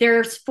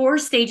there's 4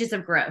 stages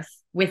of growth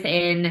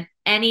within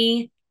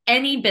any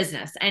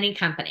business, any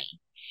company.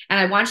 And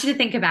I want you to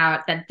think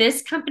about that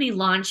this company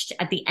launched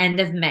at the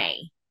end of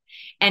May,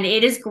 and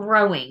it is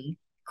growing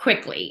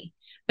quickly.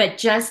 But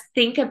just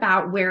think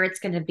about where it's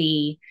going to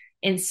be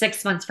in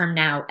 6 months from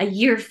now, a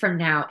year from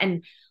now,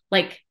 and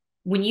like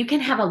when you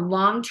can have a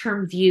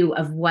long-term view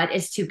of what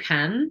is to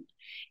come,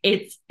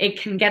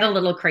 it can get a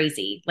little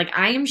crazy. Like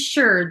I am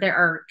sure there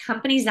are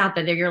companies out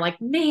there that you're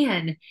like,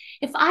 man,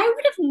 if I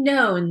would have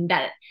known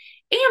that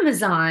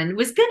Amazon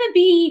was going to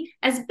be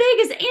as big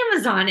as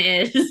Amazon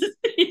is,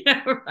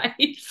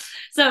 right?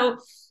 So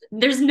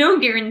there's no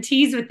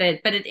guarantees with it,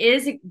 but it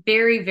is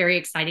very, very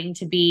exciting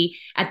to be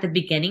at the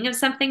beginning of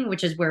something,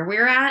 which is where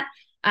we're at,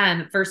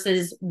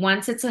 versus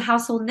once it's a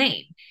household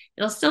name.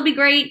 It'll still be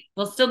great.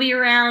 We'll still be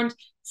around,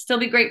 still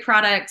be great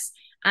products.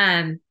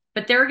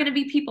 But there are going to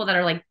be people that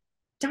are like,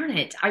 darn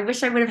it, I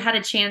wish I would have had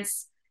a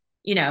chance,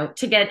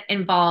 to get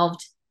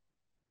involved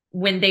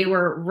when they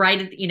were right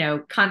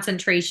at,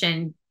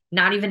 concentration,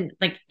 not even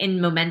like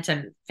in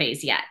momentum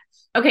phase yet.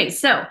 Okay,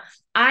 so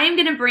I'm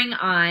going to bring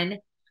on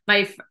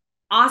my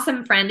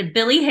awesome friend,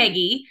 Billie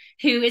Heggie,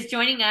 who is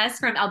joining us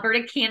from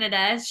Alberta,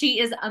 Canada.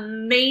 She is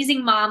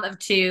amazing mom of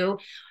two,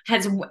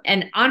 has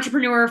an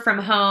entrepreneur from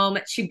home.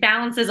 She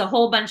balances a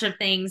whole bunch of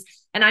things.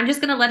 And I'm just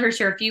going to let her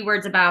share a few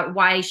words about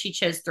why she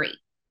chose three.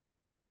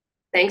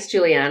 Thanks,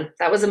 Julianne.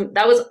 That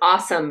was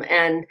awesome,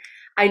 and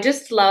I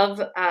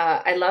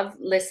love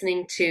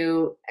listening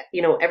to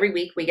every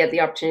week we get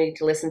the opportunity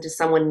to listen to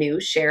someone new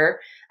share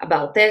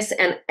about this,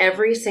 and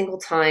every single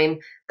time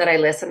that I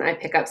listen, I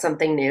pick up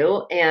something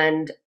new,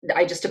 and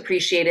I just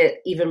appreciate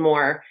it even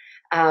more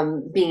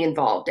being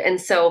involved.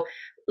 And so,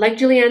 like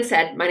Julianne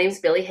said, my name is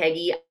Billie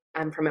Heggie.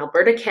 I'm from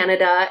Alberta,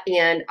 Canada,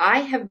 and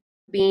I have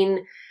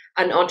been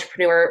an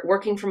entrepreneur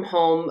working from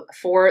home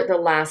for the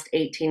last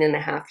 18 and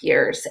a half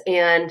years.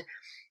 And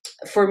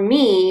for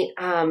me,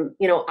 I'm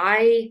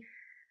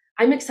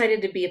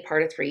excited to be a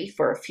part of three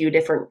for a few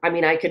different. I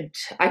mean, I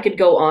could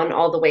go on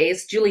all the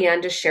ways.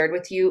 Julianne just shared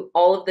with you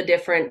all of the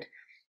different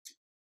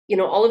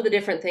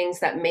things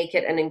that make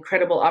it an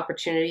incredible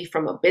opportunity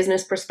from a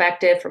business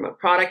perspective, from a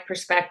product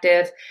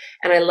perspective.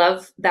 And I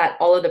love that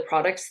all of the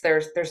products,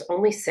 there's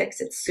only six.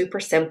 It's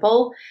super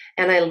simple.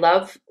 And I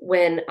love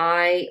when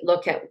I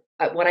look at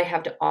what I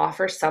have to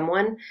offer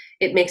someone,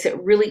 it makes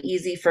it really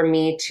easy for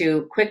me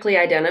to quickly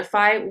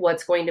identify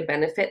what's going to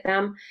benefit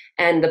them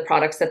and the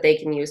products that they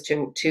can use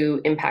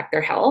to impact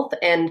their health.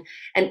 And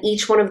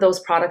each one of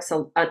those products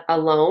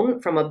alone,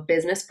 from a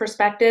business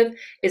perspective,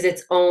 is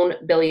its own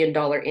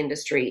billion-dollar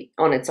industry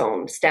on its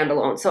own,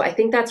 standalone. So I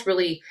think that's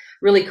really,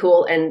 really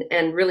cool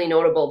and really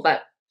notable.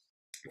 But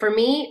for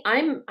me,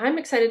 I'm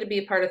excited to be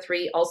a part of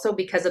three also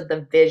because of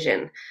the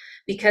vision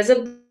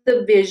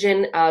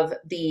of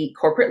the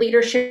corporate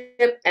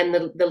leadership and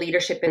the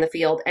leadership in the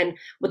field and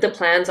what the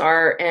plans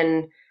are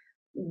and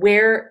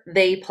where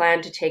they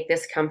plan to take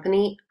this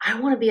company. I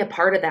want to be a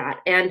part of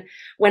that. And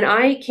when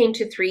I came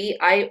to three,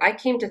 I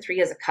came to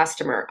three as a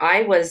customer.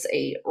 I was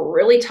a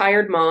really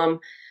tired mom,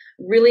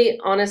 really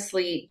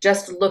honestly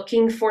just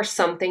looking for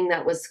something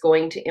that was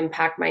going to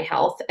impact my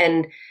health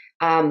and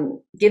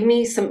give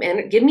me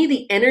give me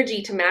the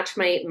energy to match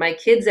my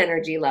kids'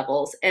 energy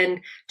levels and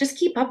just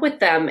keep up with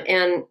them.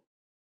 And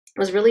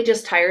was really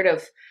just tired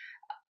of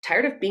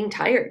being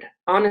tired,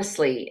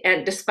 honestly.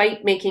 And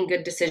despite making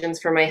good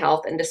decisions for my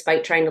health and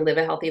despite trying to live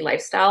a healthy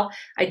lifestyle,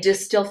 I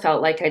just still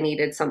felt like I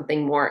needed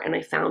something more, and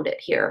I found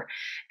it here.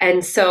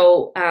 And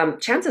so,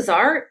 chances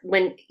are,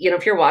 when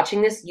if you're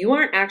watching this, you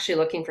aren't actually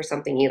looking for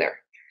something either.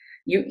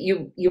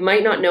 You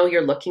might not know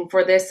you're looking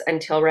for this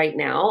until right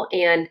now,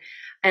 and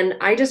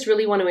I just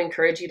really want to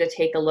encourage you to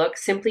take a look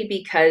simply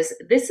because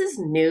this is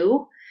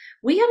new.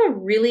 We have a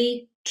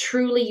really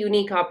truly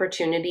unique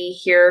opportunity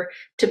here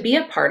to be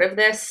a part of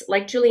this.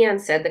 Like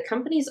Julianne said, the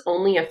company's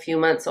only a few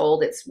months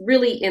old. It's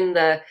really in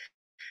the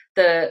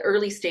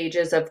early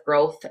stages of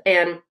growth,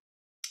 and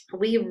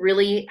we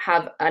really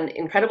have an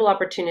incredible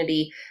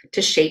opportunity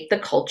to shape the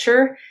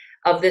culture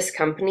of this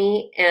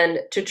company and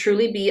to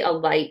truly be a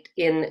light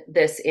in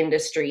this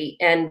industry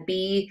and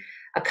be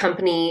a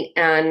company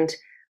and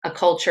a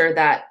culture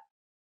that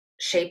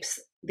shapes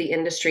the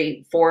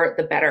industry for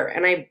the better.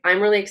 And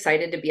I'm really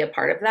excited to be a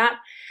part of that.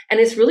 And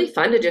it's really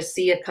fun to just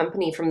see a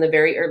company from the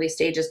very early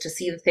stages to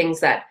see the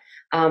things that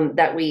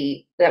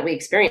we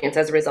experience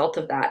as a result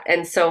of that.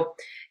 And so,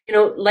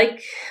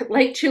 like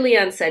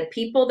Julianne said,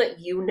 people that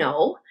you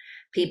know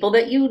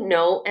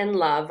and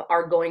love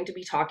are going to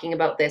be talking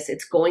about this.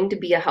 It's going to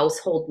be a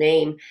household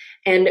name.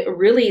 And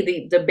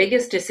really the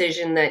biggest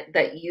decision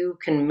that you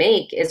can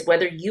make is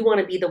whether you want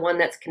to be the one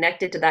that's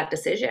connected to that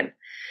decision.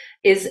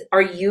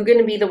 Are you going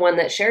to be the one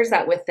that shares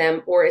that with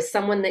them, or is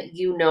someone that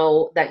you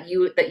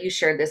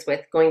shared this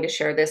with going to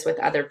share this with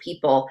other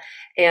people,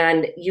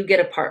 and you get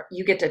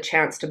a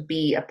chance to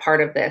be a part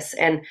of this?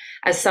 And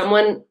as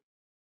someone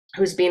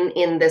who's been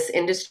in this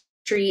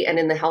industry and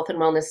in the health and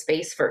wellness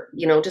space for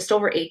just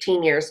over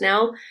 18 years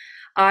now,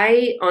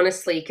 I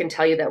honestly can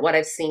tell you that what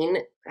I've seen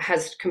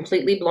has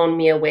completely blown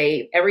me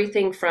away.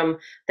 Everything from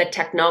the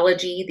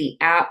technology, the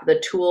app, the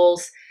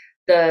tools,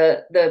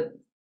 the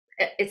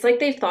it's like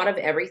they've thought of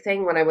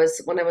everything. When I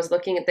was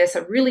looking at this,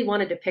 I really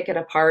wanted to pick it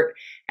apart,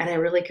 and I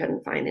really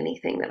couldn't find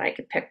anything that I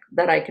could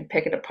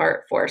pick it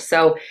apart for.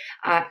 So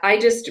I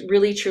just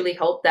really truly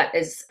hope that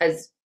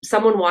as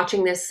someone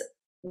watching this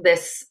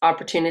this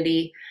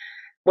opportunity,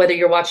 whether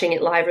you're watching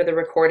it live or the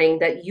recording,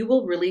 that you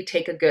will really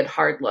take a good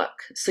hard look.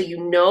 So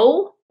you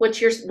know what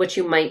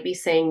you might be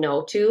saying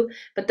no to,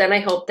 but then I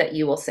hope that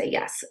you will say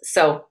yes.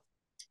 So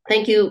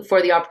thank you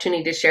for the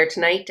opportunity to share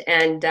tonight.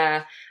 And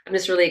I'm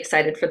just really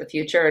excited for the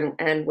future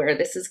and where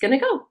this is going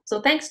to go.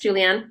 So thanks,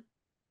 Julianne.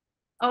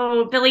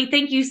 Oh, Billie,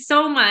 thank you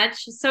so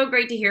much. So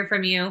great to hear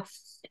from you.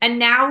 And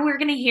now we're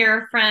going to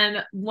hear from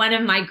one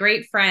of my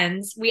great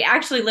friends. We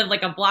actually live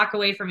like a block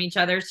away from each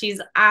other. She's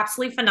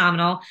absolutely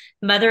phenomenal,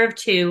 mother of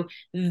two,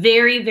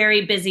 very,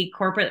 very busy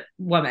corporate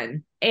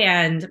woman.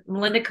 And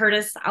Melinda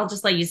Curtis, I'll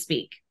just let you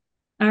speak.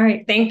 All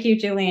right. Thank you,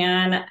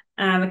 Julianne.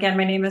 Again,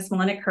 my name is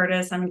Melinda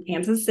Curtis. I'm in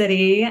Kansas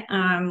City,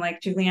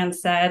 like Julianne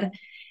said.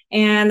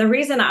 And the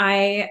reason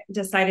I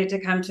decided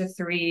to come to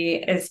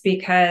 3 is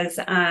because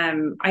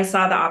I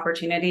saw the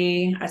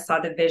opportunity, I saw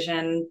the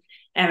vision.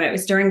 It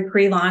was during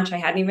pre-launch. I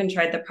hadn't even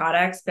tried the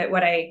products, but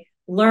what I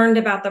learned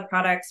about the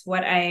products,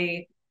 what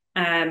I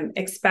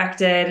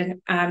expected,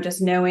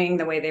 just knowing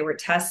the way they were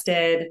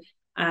tested,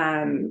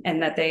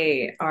 and that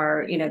they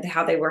are,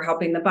 how they were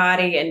helping the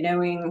body, and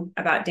knowing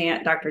about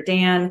Dr.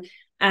 Dan,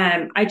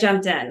 I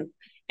jumped in.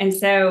 And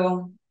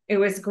so it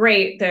was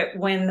great that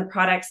when the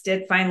products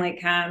did finally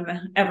come,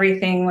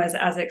 everything was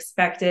as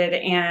expected,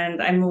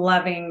 and I'm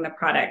loving the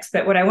products.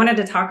 But what I wanted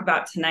to talk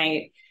about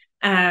tonight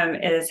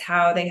is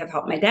how they have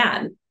helped my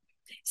dad.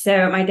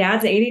 So my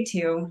dad's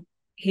 82.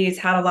 He's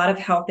had a lot of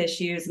health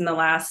issues in the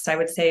last, I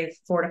would say,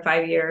 4 to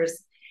 5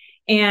 years.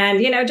 And,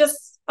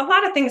 just a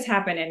lot of things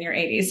happen in your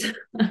 80s,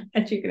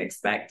 as you can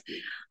expect.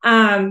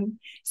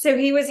 So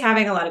he was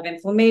having a lot of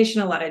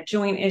inflammation, a lot of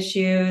joint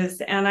issues.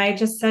 And I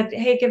just said,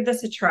 hey, give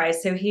this a try.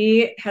 So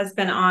he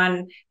started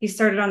on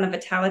the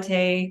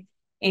Vitalite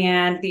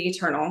and the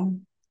Eternal.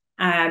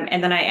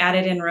 And then I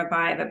added in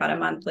Revive about a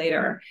month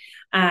later.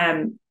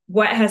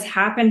 What has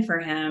happened for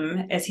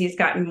him is he's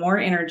gotten more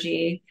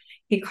energy.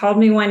 He called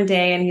me one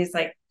day and he's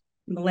like,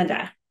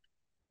 Melinda,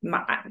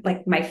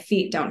 my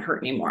feet don't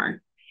hurt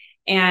anymore.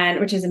 And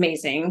which is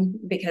amazing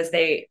because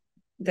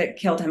that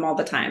killed him all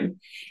the time.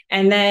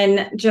 And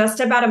then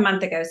just about a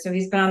month ago, so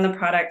he's been on the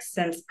product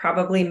since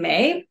probably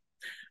May.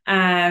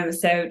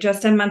 So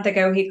just a month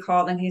ago, he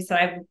called and he said,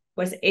 I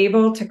was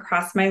able to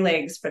cross my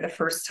legs for the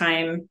first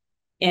time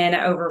in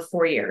over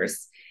 4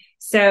 years.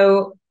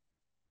 So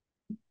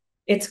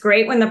it's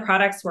great when the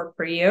products work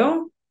for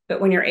you,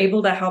 but when you're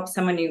able to help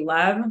someone you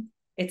love,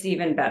 it's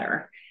even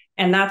better.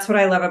 And that's what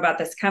I love about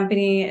this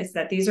company, is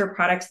that these are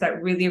products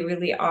that really,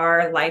 really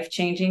are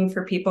life-changing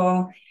for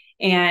people.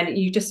 And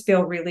you just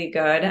feel really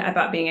good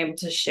about being able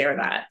to share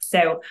that.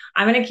 So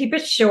I'm going to keep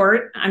it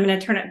short. I'm going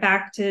to turn it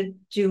back to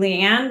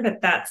Julianne,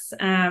 but that's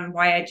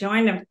why I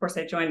joined. And of course,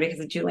 I joined because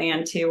of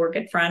Julianne too. We're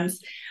good friends.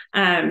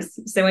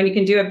 So when you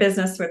can do a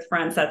business with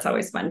friends, that's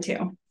always fun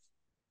too.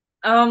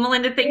 Oh,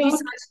 Melinda, thank you so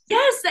much.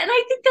 Yes. And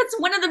I think that's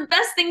one of the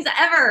best things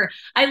ever.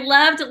 I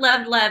loved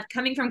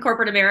coming from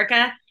corporate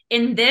America.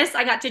 In this,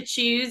 I got to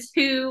choose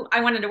who I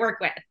wanted to work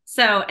with.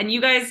 So, and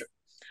you guys,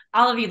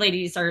 all of you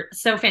ladies are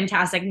so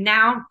fantastic.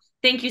 Now,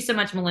 thank you so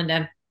much,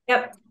 Melinda.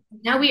 Yep.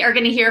 Now we are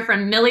going to hear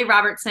from Millie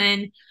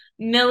Robertson.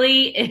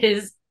 Millie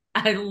is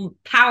a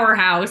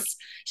powerhouse.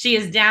 She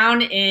is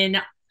down in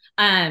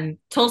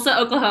Tulsa,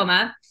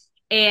 Oklahoma,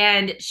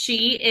 and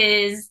she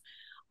is,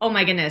 oh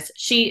my goodness,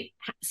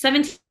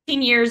 17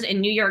 years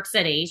in New York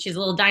City. She's a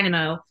little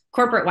dynamo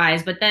corporate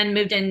wise, but then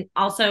moved in,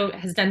 also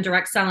has done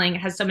direct selling,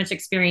 has so much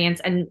experience.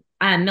 And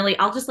Millie,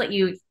 I'll just let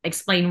you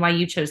explain why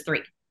you chose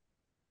 3.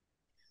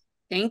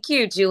 Thank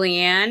you,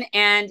 Julianne.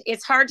 And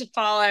it's hard to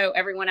follow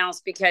everyone else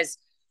because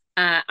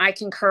I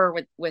concur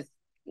with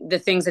the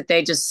things that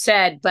they just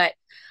said. But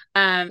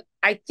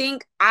I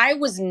think I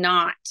was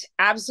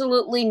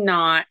absolutely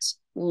not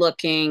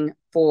looking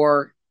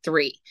for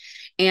 3.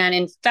 And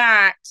in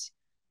fact,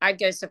 I'd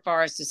go so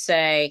far as to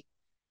say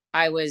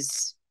I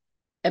was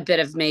a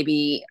bit of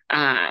maybe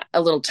a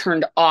little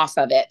turned off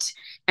of it,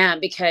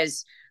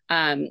 because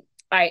I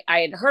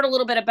had heard a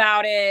little bit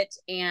about it,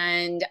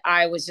 and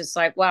I was just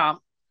like, wow,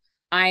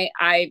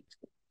 I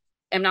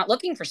am not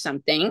looking for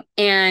something.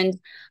 And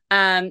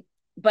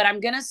but I'm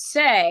gonna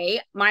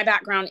say my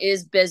background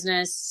is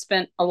business.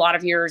 Spent a lot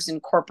of years in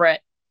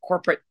corporate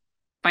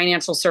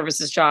financial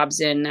services jobs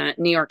in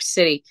New York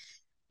City.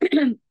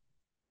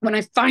 When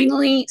I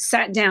finally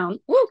sat down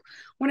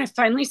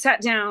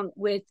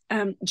with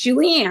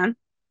Julianne,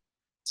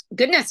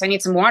 goodness, I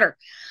need some water.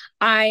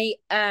 I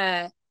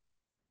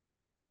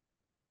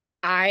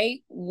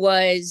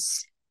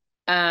was,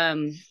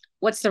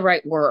 what's the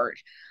right word?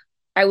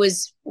 I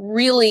was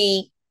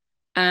really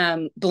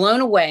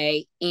blown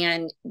away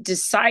and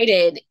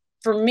decided,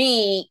 for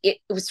me, it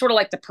was sort of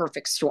like the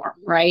perfect storm,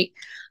 right?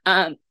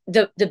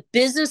 The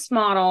business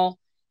model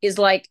is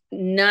like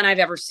none I've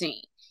ever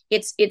seen.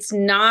 It's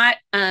not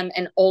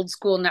an old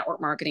school network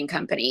marketing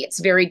company. It's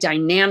very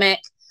dynamic.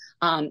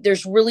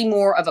 There's really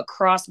more of a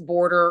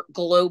cross-border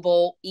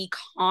global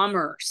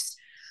e-commerce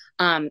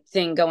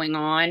thing going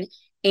on.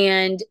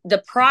 And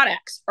the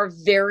products are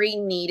very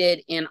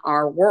needed in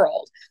our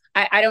world.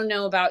 I don't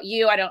know about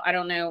you. I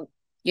don't know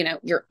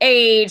your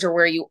age or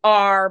where you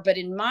are. But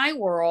in my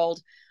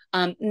world,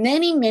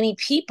 many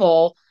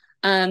people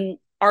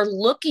are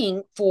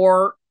looking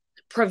for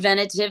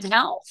preventative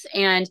health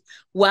and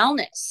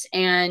wellness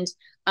and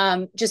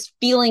just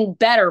feeling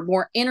better,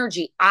 more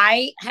energy.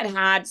 I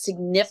had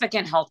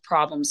significant health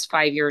problems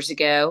 5 years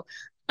ago,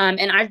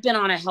 and I've been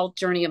on a health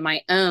journey of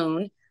my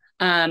own.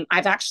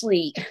 I've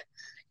actually,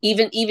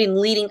 even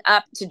leading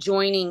up to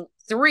joining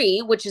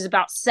three, which is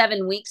about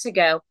 7 weeks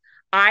ago,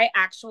 I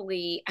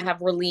actually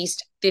have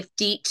released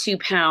 52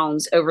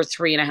 pounds over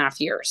 3.5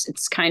 years.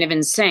 It's kind of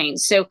insane.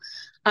 So,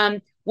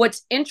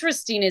 what's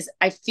interesting is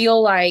I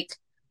feel like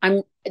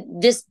I'm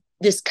this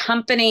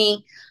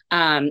company,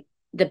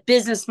 the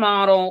business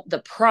model, the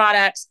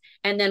products,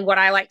 and then what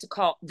I like to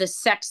call the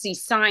sexy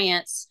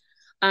science,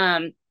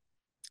 and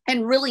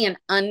really an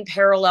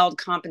unparalleled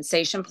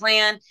compensation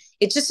plan.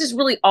 It just is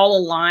really all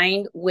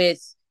aligned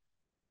with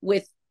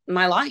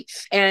my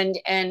life and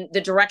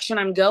the direction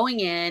I'm going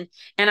in.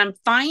 And I'm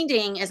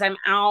finding as I'm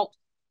out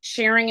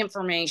sharing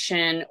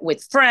information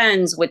with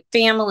friends, with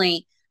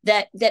family,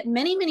 that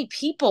many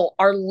people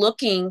are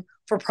looking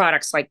for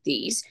products like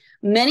these.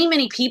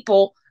 Many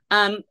people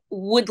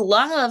would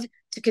love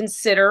to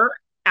consider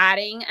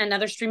adding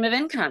another stream of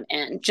income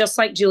in, just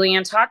like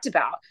Julianne talked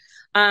about.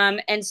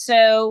 And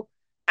so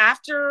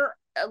after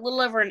a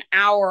little over an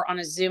hour on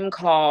a Zoom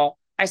call,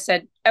 I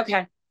said,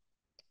 okay,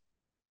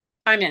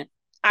 I'm in.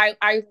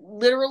 I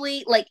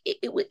literally, like,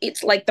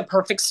 it's like the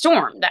perfect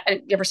storm.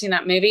 You ever seen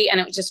that movie?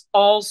 And it just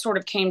all sort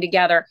of came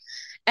together.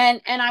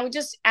 And I would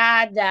just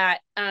add that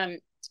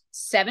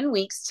 7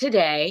 weeks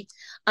today,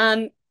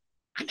 I'm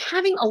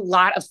having a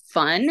lot of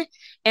fun.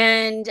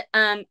 And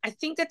I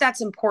think that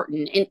that's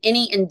important in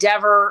any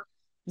endeavor,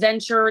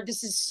 venture.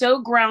 This is so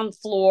ground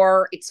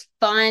floor. It's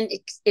fun.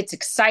 It's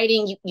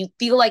exciting. You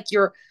feel like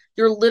you're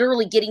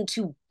literally getting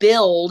to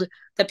build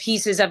the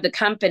pieces of the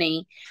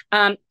company.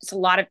 It's a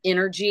lot of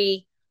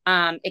energy,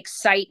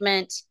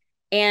 excitement.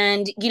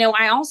 And,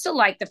 I also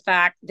like the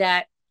fact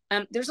that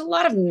there's a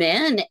lot of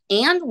men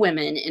and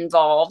women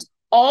involved,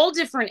 all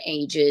different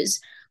ages,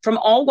 from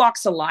all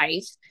walks of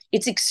life.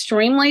 It's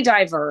extremely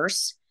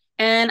diverse.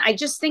 And I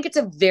just think it's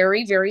a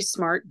very, very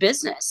smart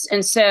business.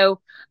 And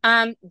so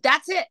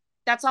that's it.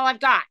 That's all I've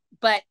got.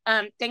 But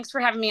thanks for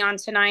having me on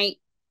tonight.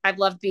 I've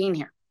loved being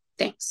here.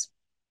 Thanks.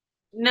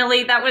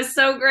 Millie, that was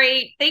so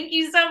great. Thank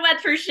you so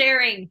much for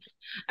sharing.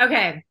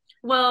 Okay.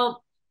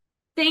 Well,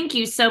 thank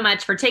you so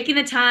much for taking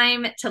the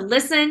time to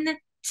listen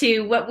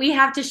to what we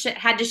have to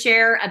had to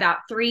share about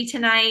three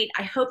tonight.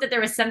 I hope that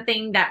there was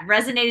something that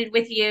resonated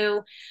with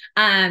you.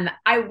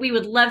 We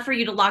would love for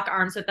you to lock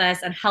arms with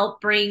us and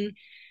help bring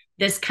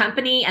this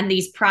company and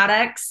these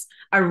products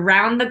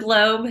around the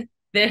globe.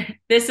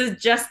 This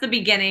is just the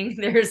beginning.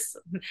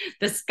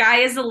 The sky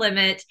is the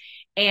limit,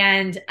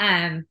 and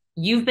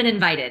you've been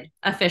invited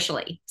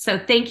officially. So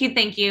thank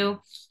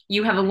you.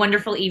 You have a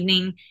wonderful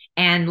evening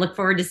and look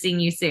forward to seeing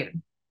you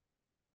soon.